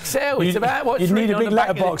XXXL. It's about what's you'd need written a on big the back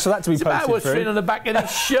letterbox for that to be it's posted about what's through. written on the back of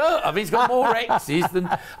his shirt. I mean, he's got more X's than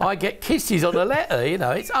I get kisses on a letter, you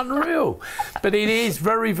know. It's unreal. But it is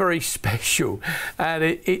very, very special. And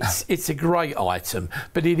it's a great item.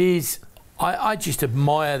 But it is... I just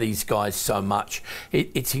admire these guys so much.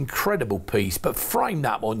 It's an incredible piece, but framed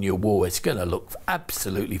up on your wall, it's going to look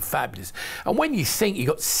absolutely fabulous. And when you think you've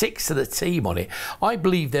got 6 of the team on it, I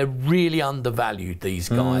believe they're really undervalued, these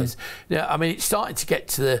guys. Yeah, I mean, it's starting to get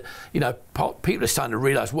to the, you know, people are starting to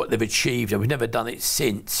realise what they've achieved, and we've never done it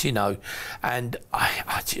since, you know. And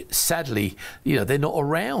sadly, you know, they're not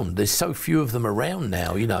around. There's so few of them around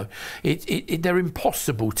now, you know. They're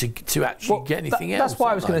impossible to actually get anything else. That's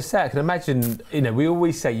why I was going to say, I can imagine, you know, we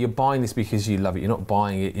always say you're buying this because you love it. You're not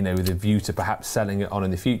buying it, you know, with a view to perhaps selling it on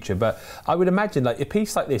in the future. But I would imagine, like, a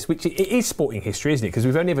piece like this, which it is sporting history, isn't it? Because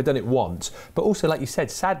we've only ever done it once. But also, like you said,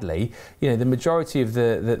 sadly, you know, the majority of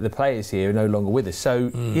the players here are no longer with us. So,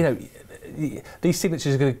 you know, these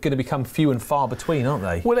signatures are going to become few and far between, aren't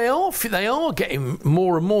they? Well, they are getting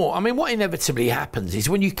more and more. I mean, what inevitably happens is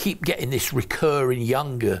when you keep getting this recurring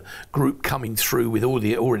younger group coming through with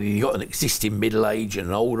already got an existing middle age and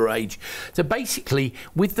an older age. So basically,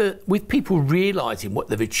 with people realising what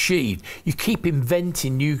they've achieved, you keep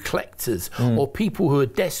inventing new collectors or people who are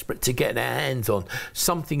desperate to get their hands on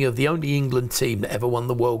something of the only England team that ever won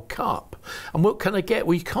the World Cup. And what can I get?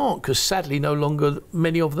 Well, you can't, because sadly no longer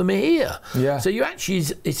many of them are here. Yeah. So you actually,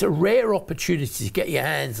 it's a rare opportunity to get your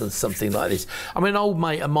hands on something like this. I mean, an old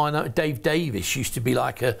mate of mine, Dave Davis, used to be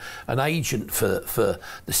like an agent for the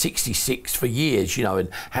 66 for years, you know, and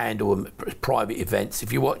handle private events.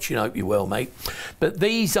 If you're watching, I hope you're well, mate. But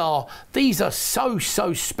these are so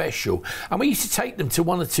special. And we used to take them to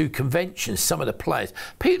 1 or 2 conventions, some of the players.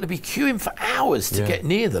 People would be queuing for hours to get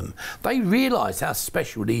near them. They realised how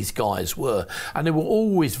special these guys were. And they were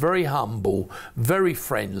always very humble, very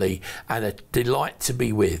friendly, and a delight to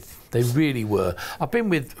be with. They really were. I've been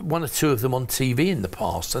with 1 or 2 of them on TV in the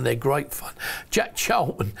past, and they're great fun. Jack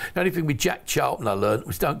Charlton, the only thing with Jack Charlton I learned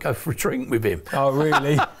was don't go for a drink with him. Oh,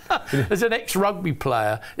 really? As an ex-rugby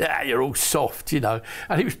player, yeah, you're all soft, you know.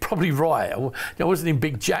 And he was probably right. I wasn't in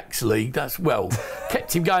Big Jack's league. That's, well,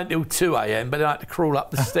 kept him going till 2 a.m, but I had to crawl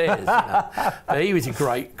up the stairs, you know. But he was a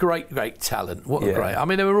great talent. What a great... I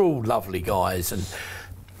mean, they were all lovely guys, and...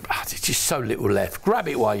 there's just so little left. Grab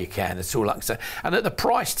it while you can, that's all I can say. And at the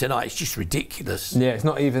price tonight, it's just ridiculous. Yeah, it's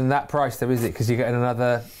not even that price though, is it? Because you're getting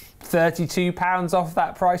another £32 off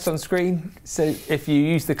that price on screen. So if you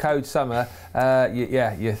use the code SUMMER,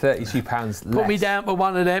 you're £32 less. Put me down for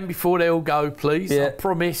one of them before they all go, please. I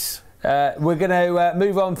promise. We're going to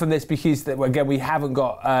move on from this because, again, we haven't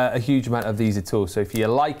got a huge amount of these at all. So if you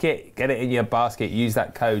like it, get it in your basket. Use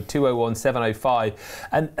that code 201705.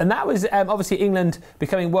 And that was obviously England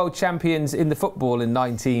becoming world champions in the football in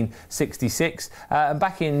 1966. And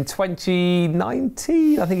back in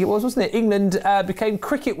 2019, I think it was, wasn't it? England became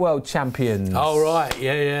cricket world champions. Oh, right.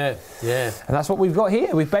 Yeah. And that's what we've got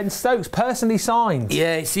here with Ben Stokes, personally signed.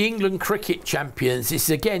 Yeah, it's the England cricket champions. It's,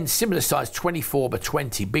 again, similar size, 24 by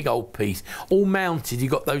 20, big old piece, all mounted.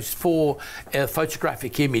 You've got those 4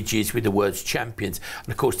 photographic images with the words champions, and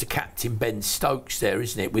of course the captain Ben Stokes there,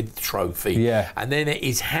 isn't it, with the trophy. Yeah. And then it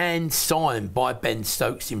is hand signed by Ben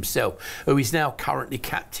Stokes himself, who is now currently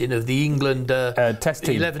captain of the England test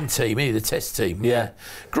team. 11 team, the test team. Yeah.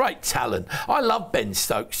 Great talent. I love Ben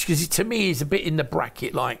Stokes because to me he's a bit in the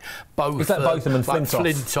bracket like both. It's like Botham and like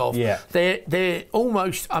Flintoff. Yeah. They're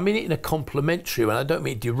almost, I mean it in a complimentary, and I don't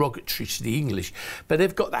mean derogatory to the English, but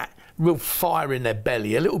they've got that real fire in their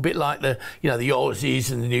belly, a little bit like the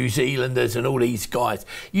Aussies and the New Zealanders and all these guys.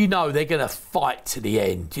 You know they're going to fight to the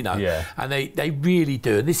end, you know. Yeah. And they really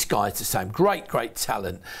do. And this guy's the same. Great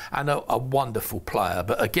talent and a wonderful player.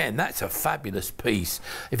 But again, that's a fabulous piece.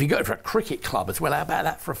 If you go for a cricket club as well, how about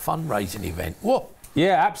that for a fundraising event? Whoa.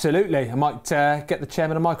 Yeah, absolutely. I might get the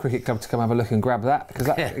chairman of my cricket club to come have a look and grab that, because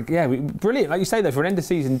brilliant. Like you say, though, for an end of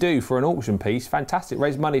season do for an auction piece, fantastic.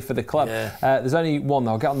 Raise money for the club. Yeah. There's only one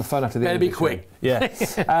though. I'll get on the phone after the end. Better be quick. Yeah.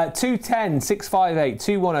 210 658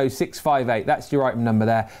 210 658. That's your item number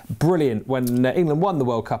there. Brilliant. When England won the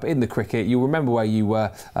World Cup in the cricket, you'll remember where you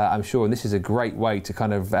were, I'm sure, and this is a great way to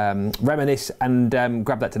kind of reminisce and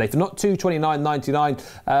grab that today. For not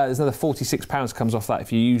 £229.99, there's another £46 comes off that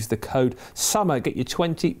if you use the code SUMMER. Get your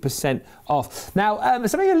 20% off. Now,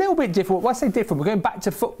 something a little bit different. When I say different, we're going back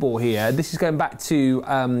to football here. This is going back to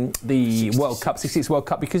the World Cup, 66 World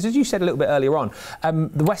Cup, because as you said a little bit earlier on,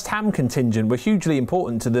 the West Ham contingent were hugely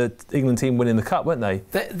important to the England team winning the Cup, weren't they?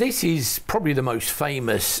 This is probably the most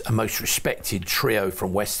famous and most respected trio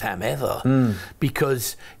from West Ham ever,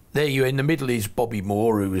 because there you in the middle is Bobby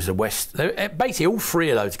Moore, who was basically all three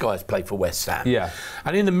of those guys played for West Ham. Yeah.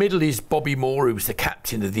 And in the middle is Bobby Moore, who was the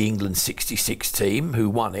captain of the England 66 team, who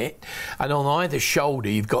won it. And on either shoulder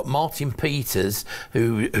you've got Martin Peters,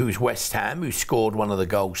 who's West Ham, who scored one of the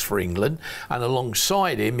goals for England. And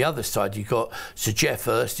alongside him, the other side, you've got Sir Geoff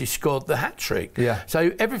Hurst, who scored the hat-trick. Yeah.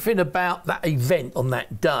 So everything about that event on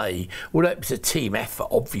that day, well, it was a team effort,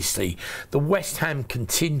 obviously. The West Ham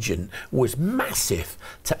contingent was massive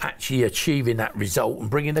to actually achieving that result and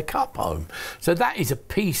bringing the cup home. So that is a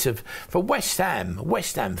piece of, for West Ham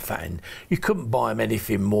fan, you couldn't buy them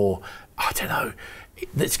anything more, I don't know,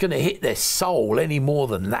 that's going to hit their soul any more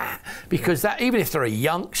than that, because that, even if they're a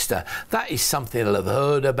youngster, that is something they'll have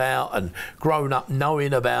heard about and grown up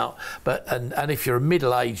knowing about. But and if you're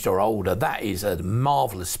middle-aged or older, that is a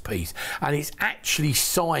marvellous piece, and it's actually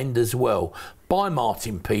signed as well by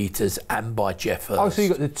Martin Peters and by Geoff Hurst. Oh, so you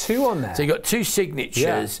got the two on there. So you got two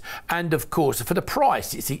signatures, and of course for the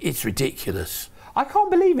price, it's ridiculous. I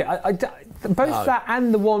can't believe it. Both that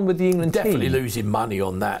and the one with the England team. Definitely losing money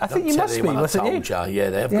on that. I think you must be, mustn't you? Yeah,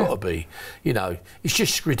 they've got to be. You know, it's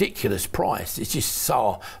just ridiculous price. It's just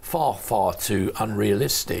so far too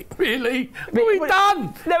unrealistic. Really? What have we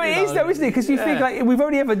done? No, it is though, isn't it? Because you think like we've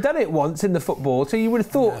only ever done it once in the football, so you would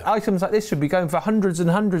have thought items like this should be going for hundreds and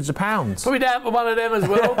hundreds of pounds. Put me down for one of them as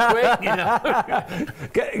well, quick. You know,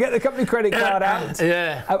 get the company credit card out.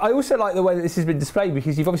 Yeah. I also like the way that this has been displayed,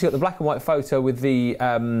 because you've obviously got the black and white photo with the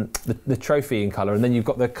trophy in colour, and then you've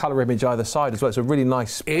got the colour image either side as well. It's a really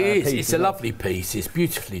nice piece. It's a lovely piece. It's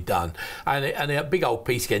beautifully done, and a big old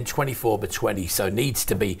piece again, 24 by 20, so needs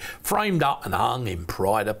to be framed up and hung in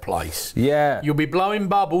pride of place. Yeah, you'll be blowing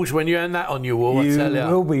bubbles when you earn that on your wall. You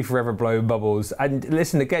will be forever blowing bubbles. And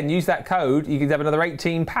listen, again, use that code. You can have another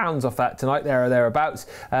 £18 off that tonight, there or thereabouts.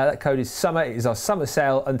 That code is SUMMER. It is our summer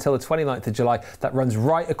sale until the 29th of July. That runs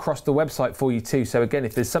right across the website for you too. So again,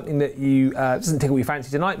 if there's something that you doesn't tickle your fancy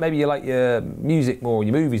tonight, maybe you like your music more,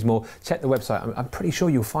 your movies more, check the website. I'm pretty sure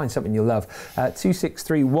you'll find something you'll love.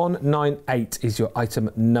 263198 is your item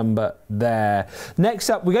number there. Next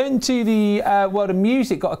up, we're going to the world of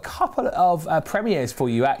music. Got a couple of premieres for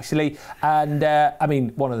you actually, and I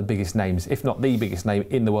mean, one of the biggest names, if not the biggest name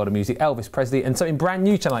in the world of music, Elvis Presley, and something brand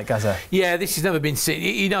new tonight, Gazza. Yeah, this has never been seen.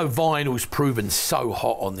 You know, vinyl's proven so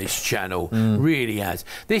hot on this channel, really has.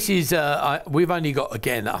 This is we've only got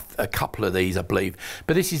again a couple of these, I believe,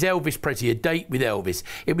 but this is Elvis Presley, A Date with Elvis.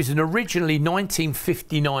 It was an originally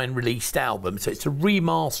 1959 released album, so it's a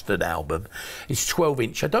remastered album. It's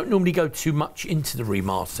 12-inch. I don't normally go too much into the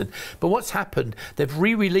remastered, but what's happened, they've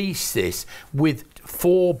re-released this with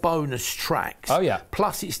 4 bonus tracks. Oh yeah.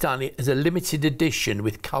 Plus it's done it as a limited edition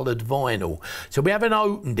with coloured vinyl. So we haven't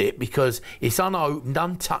opened it because it's unopened,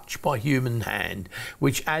 untouched by human hand,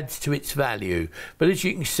 which adds to its value. But as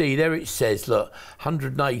you can see there, it says, look,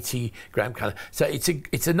 180 gram colour. So it's a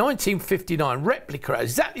 1959 replica,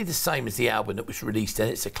 exactly the same as the album that was released then.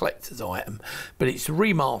 It's a collector's item, but it's a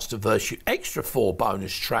remastered version, extra 4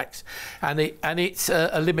 bonus tracks, and it's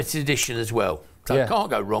a limited edition as well. So yeah, can't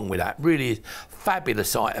go wrong with that. Really is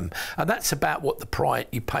fabulous item, and that's about what the price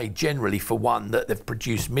you pay generally for one that they've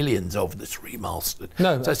produced millions of that's remastered.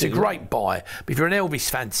 No, so it's a great buy. But if you're an Elvis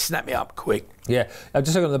fan, snap it up quick. Yeah, I've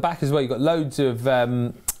just looking on the back as well. You've got loads of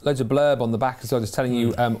blurb on the back as well, just telling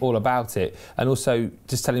you all about it, and also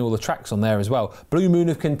just telling you all the tracks on there as well. Blue Moon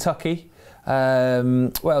of Kentucky.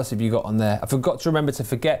 What else have you got on there? I forgot to remember to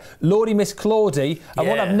forget. Lordy Miss Claudie, and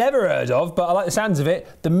one I've never heard of, but I like the sounds of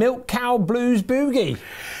it, the Milk Cow Blues Boogie.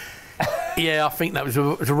 Yeah, I think that was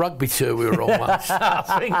a rugby tour we were on once.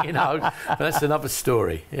 I think, you know, but that's another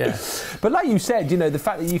story. Yeah. But like you said, you know, the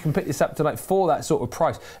fact that you can pick this up tonight for that sort of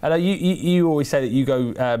price. And you always say that you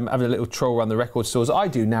go having a little troll around the record stores. I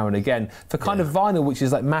do now and again for kind of vinyl, which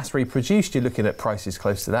is like mass reproduced. You're looking at prices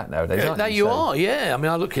close to that nowadays. There you are. Yeah. I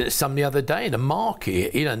mean, I looked at some the other day in the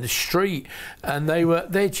market, you know, in the street, and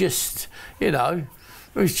they're just, you know,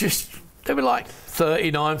 they were like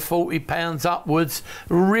 £39, £40 upwards.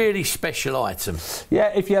 Really special item.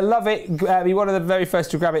 Yeah, if you love it, be one of the very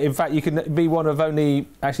first to grab it. In fact, you can be one of only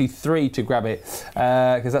actually 3 to grab it,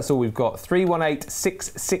 because that's all we've got.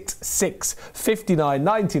 318-666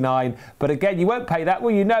 59.99. But again, you won't pay that.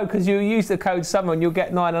 Well, you know, because you'll use the code SUMMER and you'll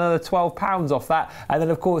get another £12 off that. And then,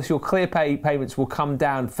 of course, your clear pay payments will come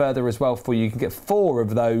down further as well for you. You can get 4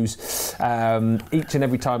 of those each and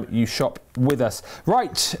every time you shop with us.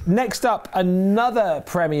 Right, next up, another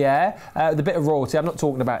premiere, the bit of royalty. I'm not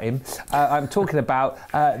talking about him. I'm talking about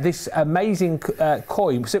this amazing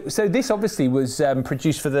coin. So this obviously was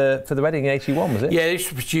produced for the wedding in '81, was it? Yeah, this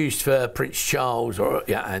was produced for Prince Charles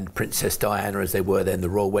and Princess Diana, as they were then, the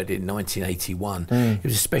royal wedding in 1981. It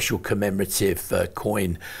was a special commemorative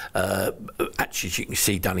coin, actually, as you can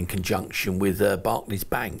see, done in conjunction with Barclays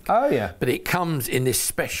Bank. Oh yeah. But it comes in this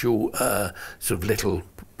special sort of little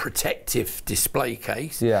protective display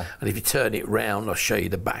case, and if you turn it round, I'll show you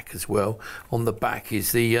the back as well. On the back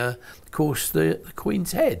is of course the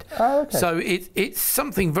Queen's head. Oh, okay. So it's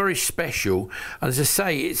something very special, and as I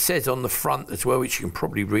say, it says on the front as well, which you can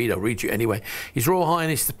probably read. I'll read you anyway. His Royal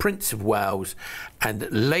Highness the Prince of Wales and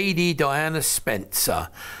Lady Diana Spencer,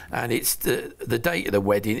 and it's the date of the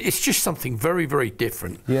wedding. It's just something very, very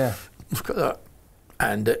different. Yeah. Look at that.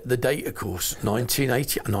 And the date, of course,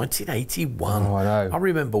 1981. Oh, I know. I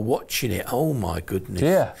remember watching it. Oh, my goodness.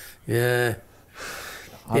 Yeah. Yeah.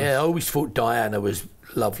 Yeah, I always thought Diana was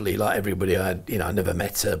lovely, like everybody. I never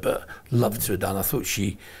met her, but loved to have done. I thought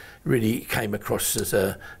she really came across as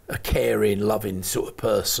a caring, loving sort of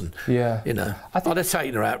person. Yeah. You know, I'd have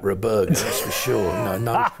taken her out for a burger, that's for sure.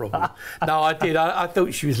 No problem. No, I did. I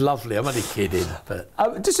thought she was lovely. I'm only kidding. But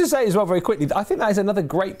just to say as well, very quickly, I think that is another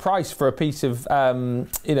great price for a piece of,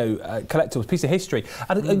 collectibles, piece of history.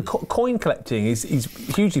 And coin collecting is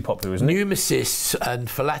hugely popular, isn't it? Numismacists and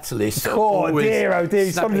philatelists. Oh dear,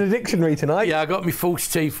 it's from the dictionary tonight. Yeah, I got my false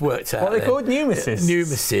teeth worked out. What are they called? Numismacists?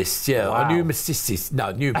 Numismacists, yeah. Wow. Or numismacists.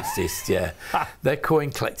 No, numismacists, yeah. They're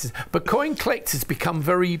coin collectors. But coin collectors become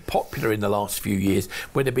very popular in the last few years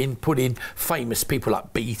when they've been putting famous people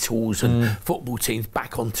like Beatles and football teams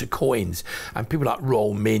back onto coins. And people like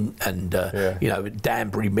Royal Mint and,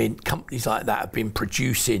 Danbury Mint, companies like that have been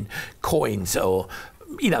producing coins, or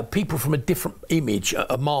people from a different image,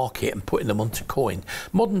 a market, and putting them onto coin.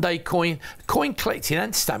 Modern day coin collecting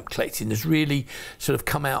and stamp collecting has really sort of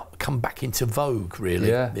come back into vogue, really,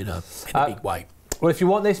 in a big way. Well, if you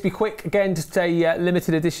want this, be quick. Again, just a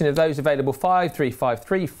limited edition of those available.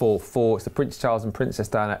 535344. It's the Prince Charles and Princess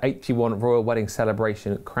Diana 81 Royal Wedding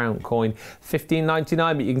Celebration Crown Coin.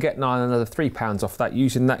 £15.99, but you can get another £3 off that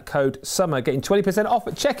using that code SUMMER, getting 20% off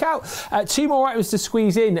at checkout. 2 more items to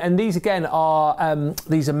squeeze in, and these again are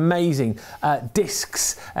these amazing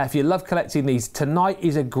discs. If you love collecting these, tonight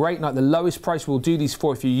is a great night. The lowest price we'll do these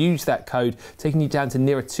for if you use that code, taking you down to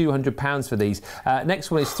nearer £200 for these.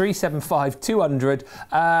 Next one is 375-200.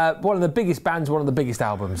 One of the biggest bands, one of the biggest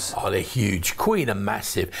albums. Oh, they're huge. Queen are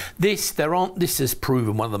massive. This has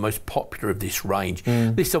proven one of the most popular of this range.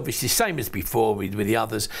 This obviously, same as before with the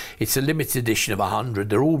others, it's a limited edition of 100.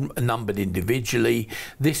 They're all numbered individually.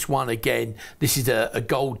 This one, again, this is a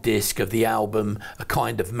gold disc of the album, A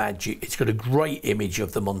Kind of Magic. It's got a great image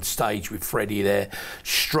of them on stage with Freddie there,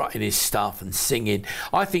 strutting his stuff and singing.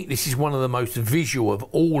 I think this is one of the most visual of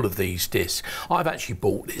all of these discs. I've actually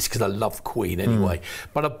bought this because I love Queen anyway.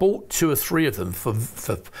 But I bought 2 or 3 of them for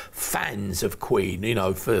fans of Queen,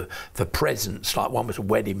 for presents. Like one was a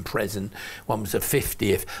wedding present, one was a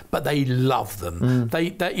 50th, but they love them.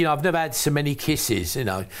 They I've never had so many kisses, and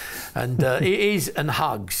and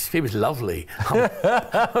hugs. It was lovely.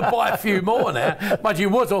 I'll buy a few more now. Mind you,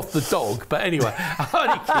 was off the dog, but anyway, I'm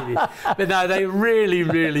only kidding. But no, they're really,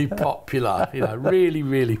 really popular. Really,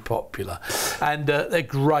 really popular, and they're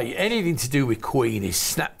great. Anything to do with Queen is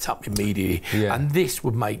snapped up immediately. And this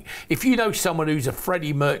would make, if you know someone who's a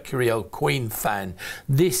Freddie Mercury or Queen fan,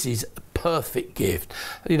 this is perfect gift.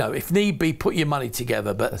 You know, if need be, put your money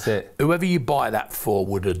together, but that's it. Whoever you buy that for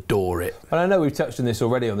would adore it. And I know we've touched on this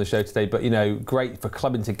already on the show today, but, you know, great for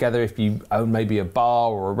clubbing together if you own maybe a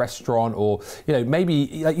bar or a restaurant, or, you know,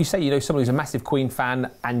 maybe, like you say, you know, someone who's a massive Queen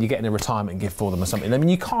fan and you're getting a retirement gift for them or something. I mean,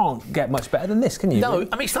 you can't get much better than this, can you? No,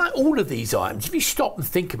 I mean, it's like all of these items. If you stop and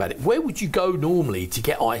think about it, where would you go normally to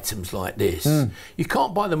get items like this? You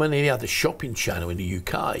can't buy them on any other shopping channel in the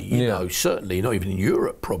UK, you know, certainly not even in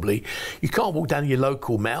Europe probably. You can't walk down to your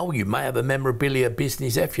local mall. You may have a memorabilia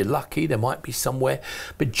business there. If you're lucky, there might be somewhere.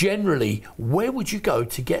 But generally, where would you go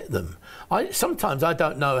to get them? Sometimes I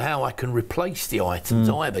don't know how I can replace the items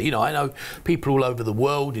either. You know, I know people all over the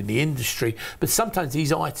world in the industry, but sometimes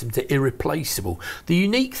these items are irreplaceable. The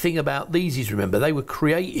unique thing about these is, remember, they were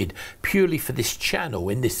created purely for this channel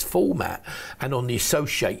in this format and on the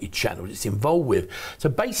associated channel it's involved with. So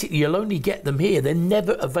basically, you'll only get them here. They're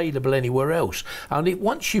never available anywhere else. And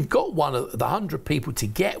once you've got one of the 100 people to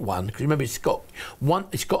get one, because remember it's got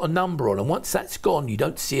a number on, and once that's gone, you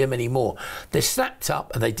don't see them anymore. They're snapped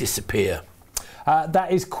up and they disappear.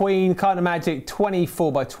 That is Queen Kind of Magic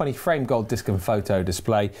 24 by 20 frame gold disc and photo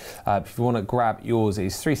display. If you want to grab yours, it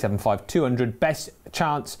is 375-200. Best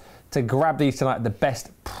chance to grab these tonight at the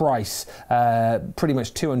best price, pretty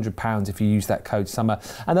much £200 if you use that code SUMMER.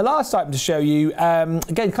 And the last item to show you,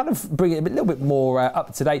 again, kind of bring it a little bit more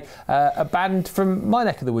up to date, a band from my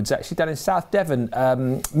neck of the woods, actually, down in South Devon,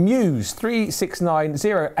 Muse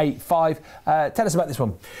 369085. Tell us about this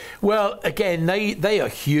one. Well, again, they are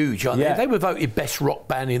huge, aren't they? They were voted best rock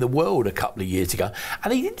band in the world a couple of years ago,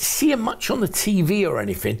 and they didn't see them much on the TV or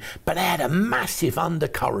anything, but they had a massive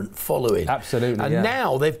undercurrent following. Absolutely. And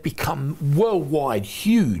now they've become worldwide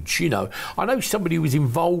huge. You know, I know somebody who was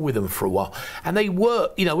involved with them for a while, and they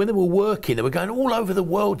were, you know, when they were working, they were going all over the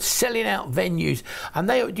world, selling out venues, and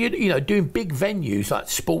they, you know, doing big venues like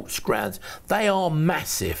sports grounds. They are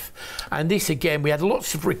massive. And this, again, we had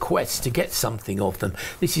lots of requests to get something of them.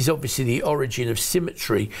 This is obviously the origin of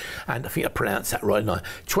Symmetry, and I think I pronounced that right now.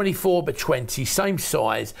 24 by 20, same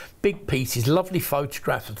size, big pieces, lovely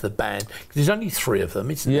photograph of the band. There's only 3 of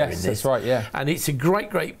them, isn't there? Yes, that's right, yeah. And it's a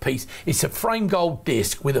great, great piece. It's a frame gold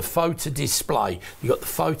disc with a photo display. You've got the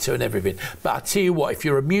photo and everything. But I tell you what, if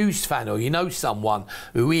you're a Muse fan or you know someone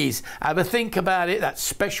who is, have a think about it. That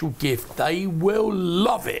special gift, they will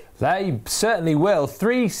love it. They certainly will.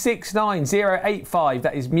 369085.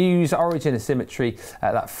 That is Muse Origin of Symmetry.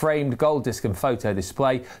 That framed gold disc and photo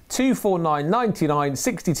display. 249.99,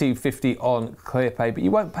 62.50 on ClearPay. But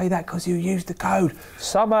you won't pay that because you used the code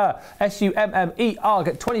SUMMER, SUMMER.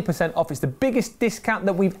 Get 20% off. It's the biggest discount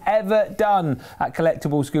that we've ever done at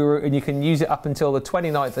Collectables Guru, and you can use it up until the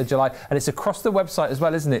 29th of July. And it's across the website as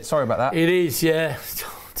well, isn't it? Sorry about that. It is, yeah.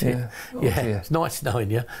 Yeah, it's nice knowing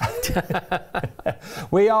you.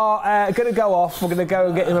 We are going to go off. We're going to go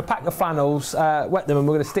and get him a pack of flannels, wet them, and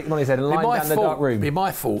we're going to stick them on his head and lie him down the dark room. It'd be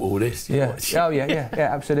my fault, all this. Yeah. Oh, yeah,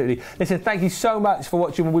 absolutely. Listen, thank you so much for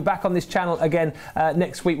watching. We'll be back on this channel again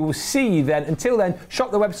next week. We'll see you then. Until then, shop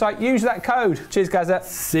the website, use that code. Cheers, Gazza.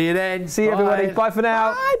 See you then. See you, everybody. Bye for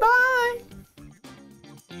now. Bye, bye.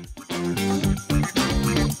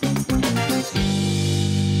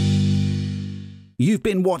 You've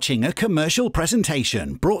been watching a commercial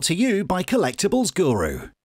presentation brought to you by Collectables Guru.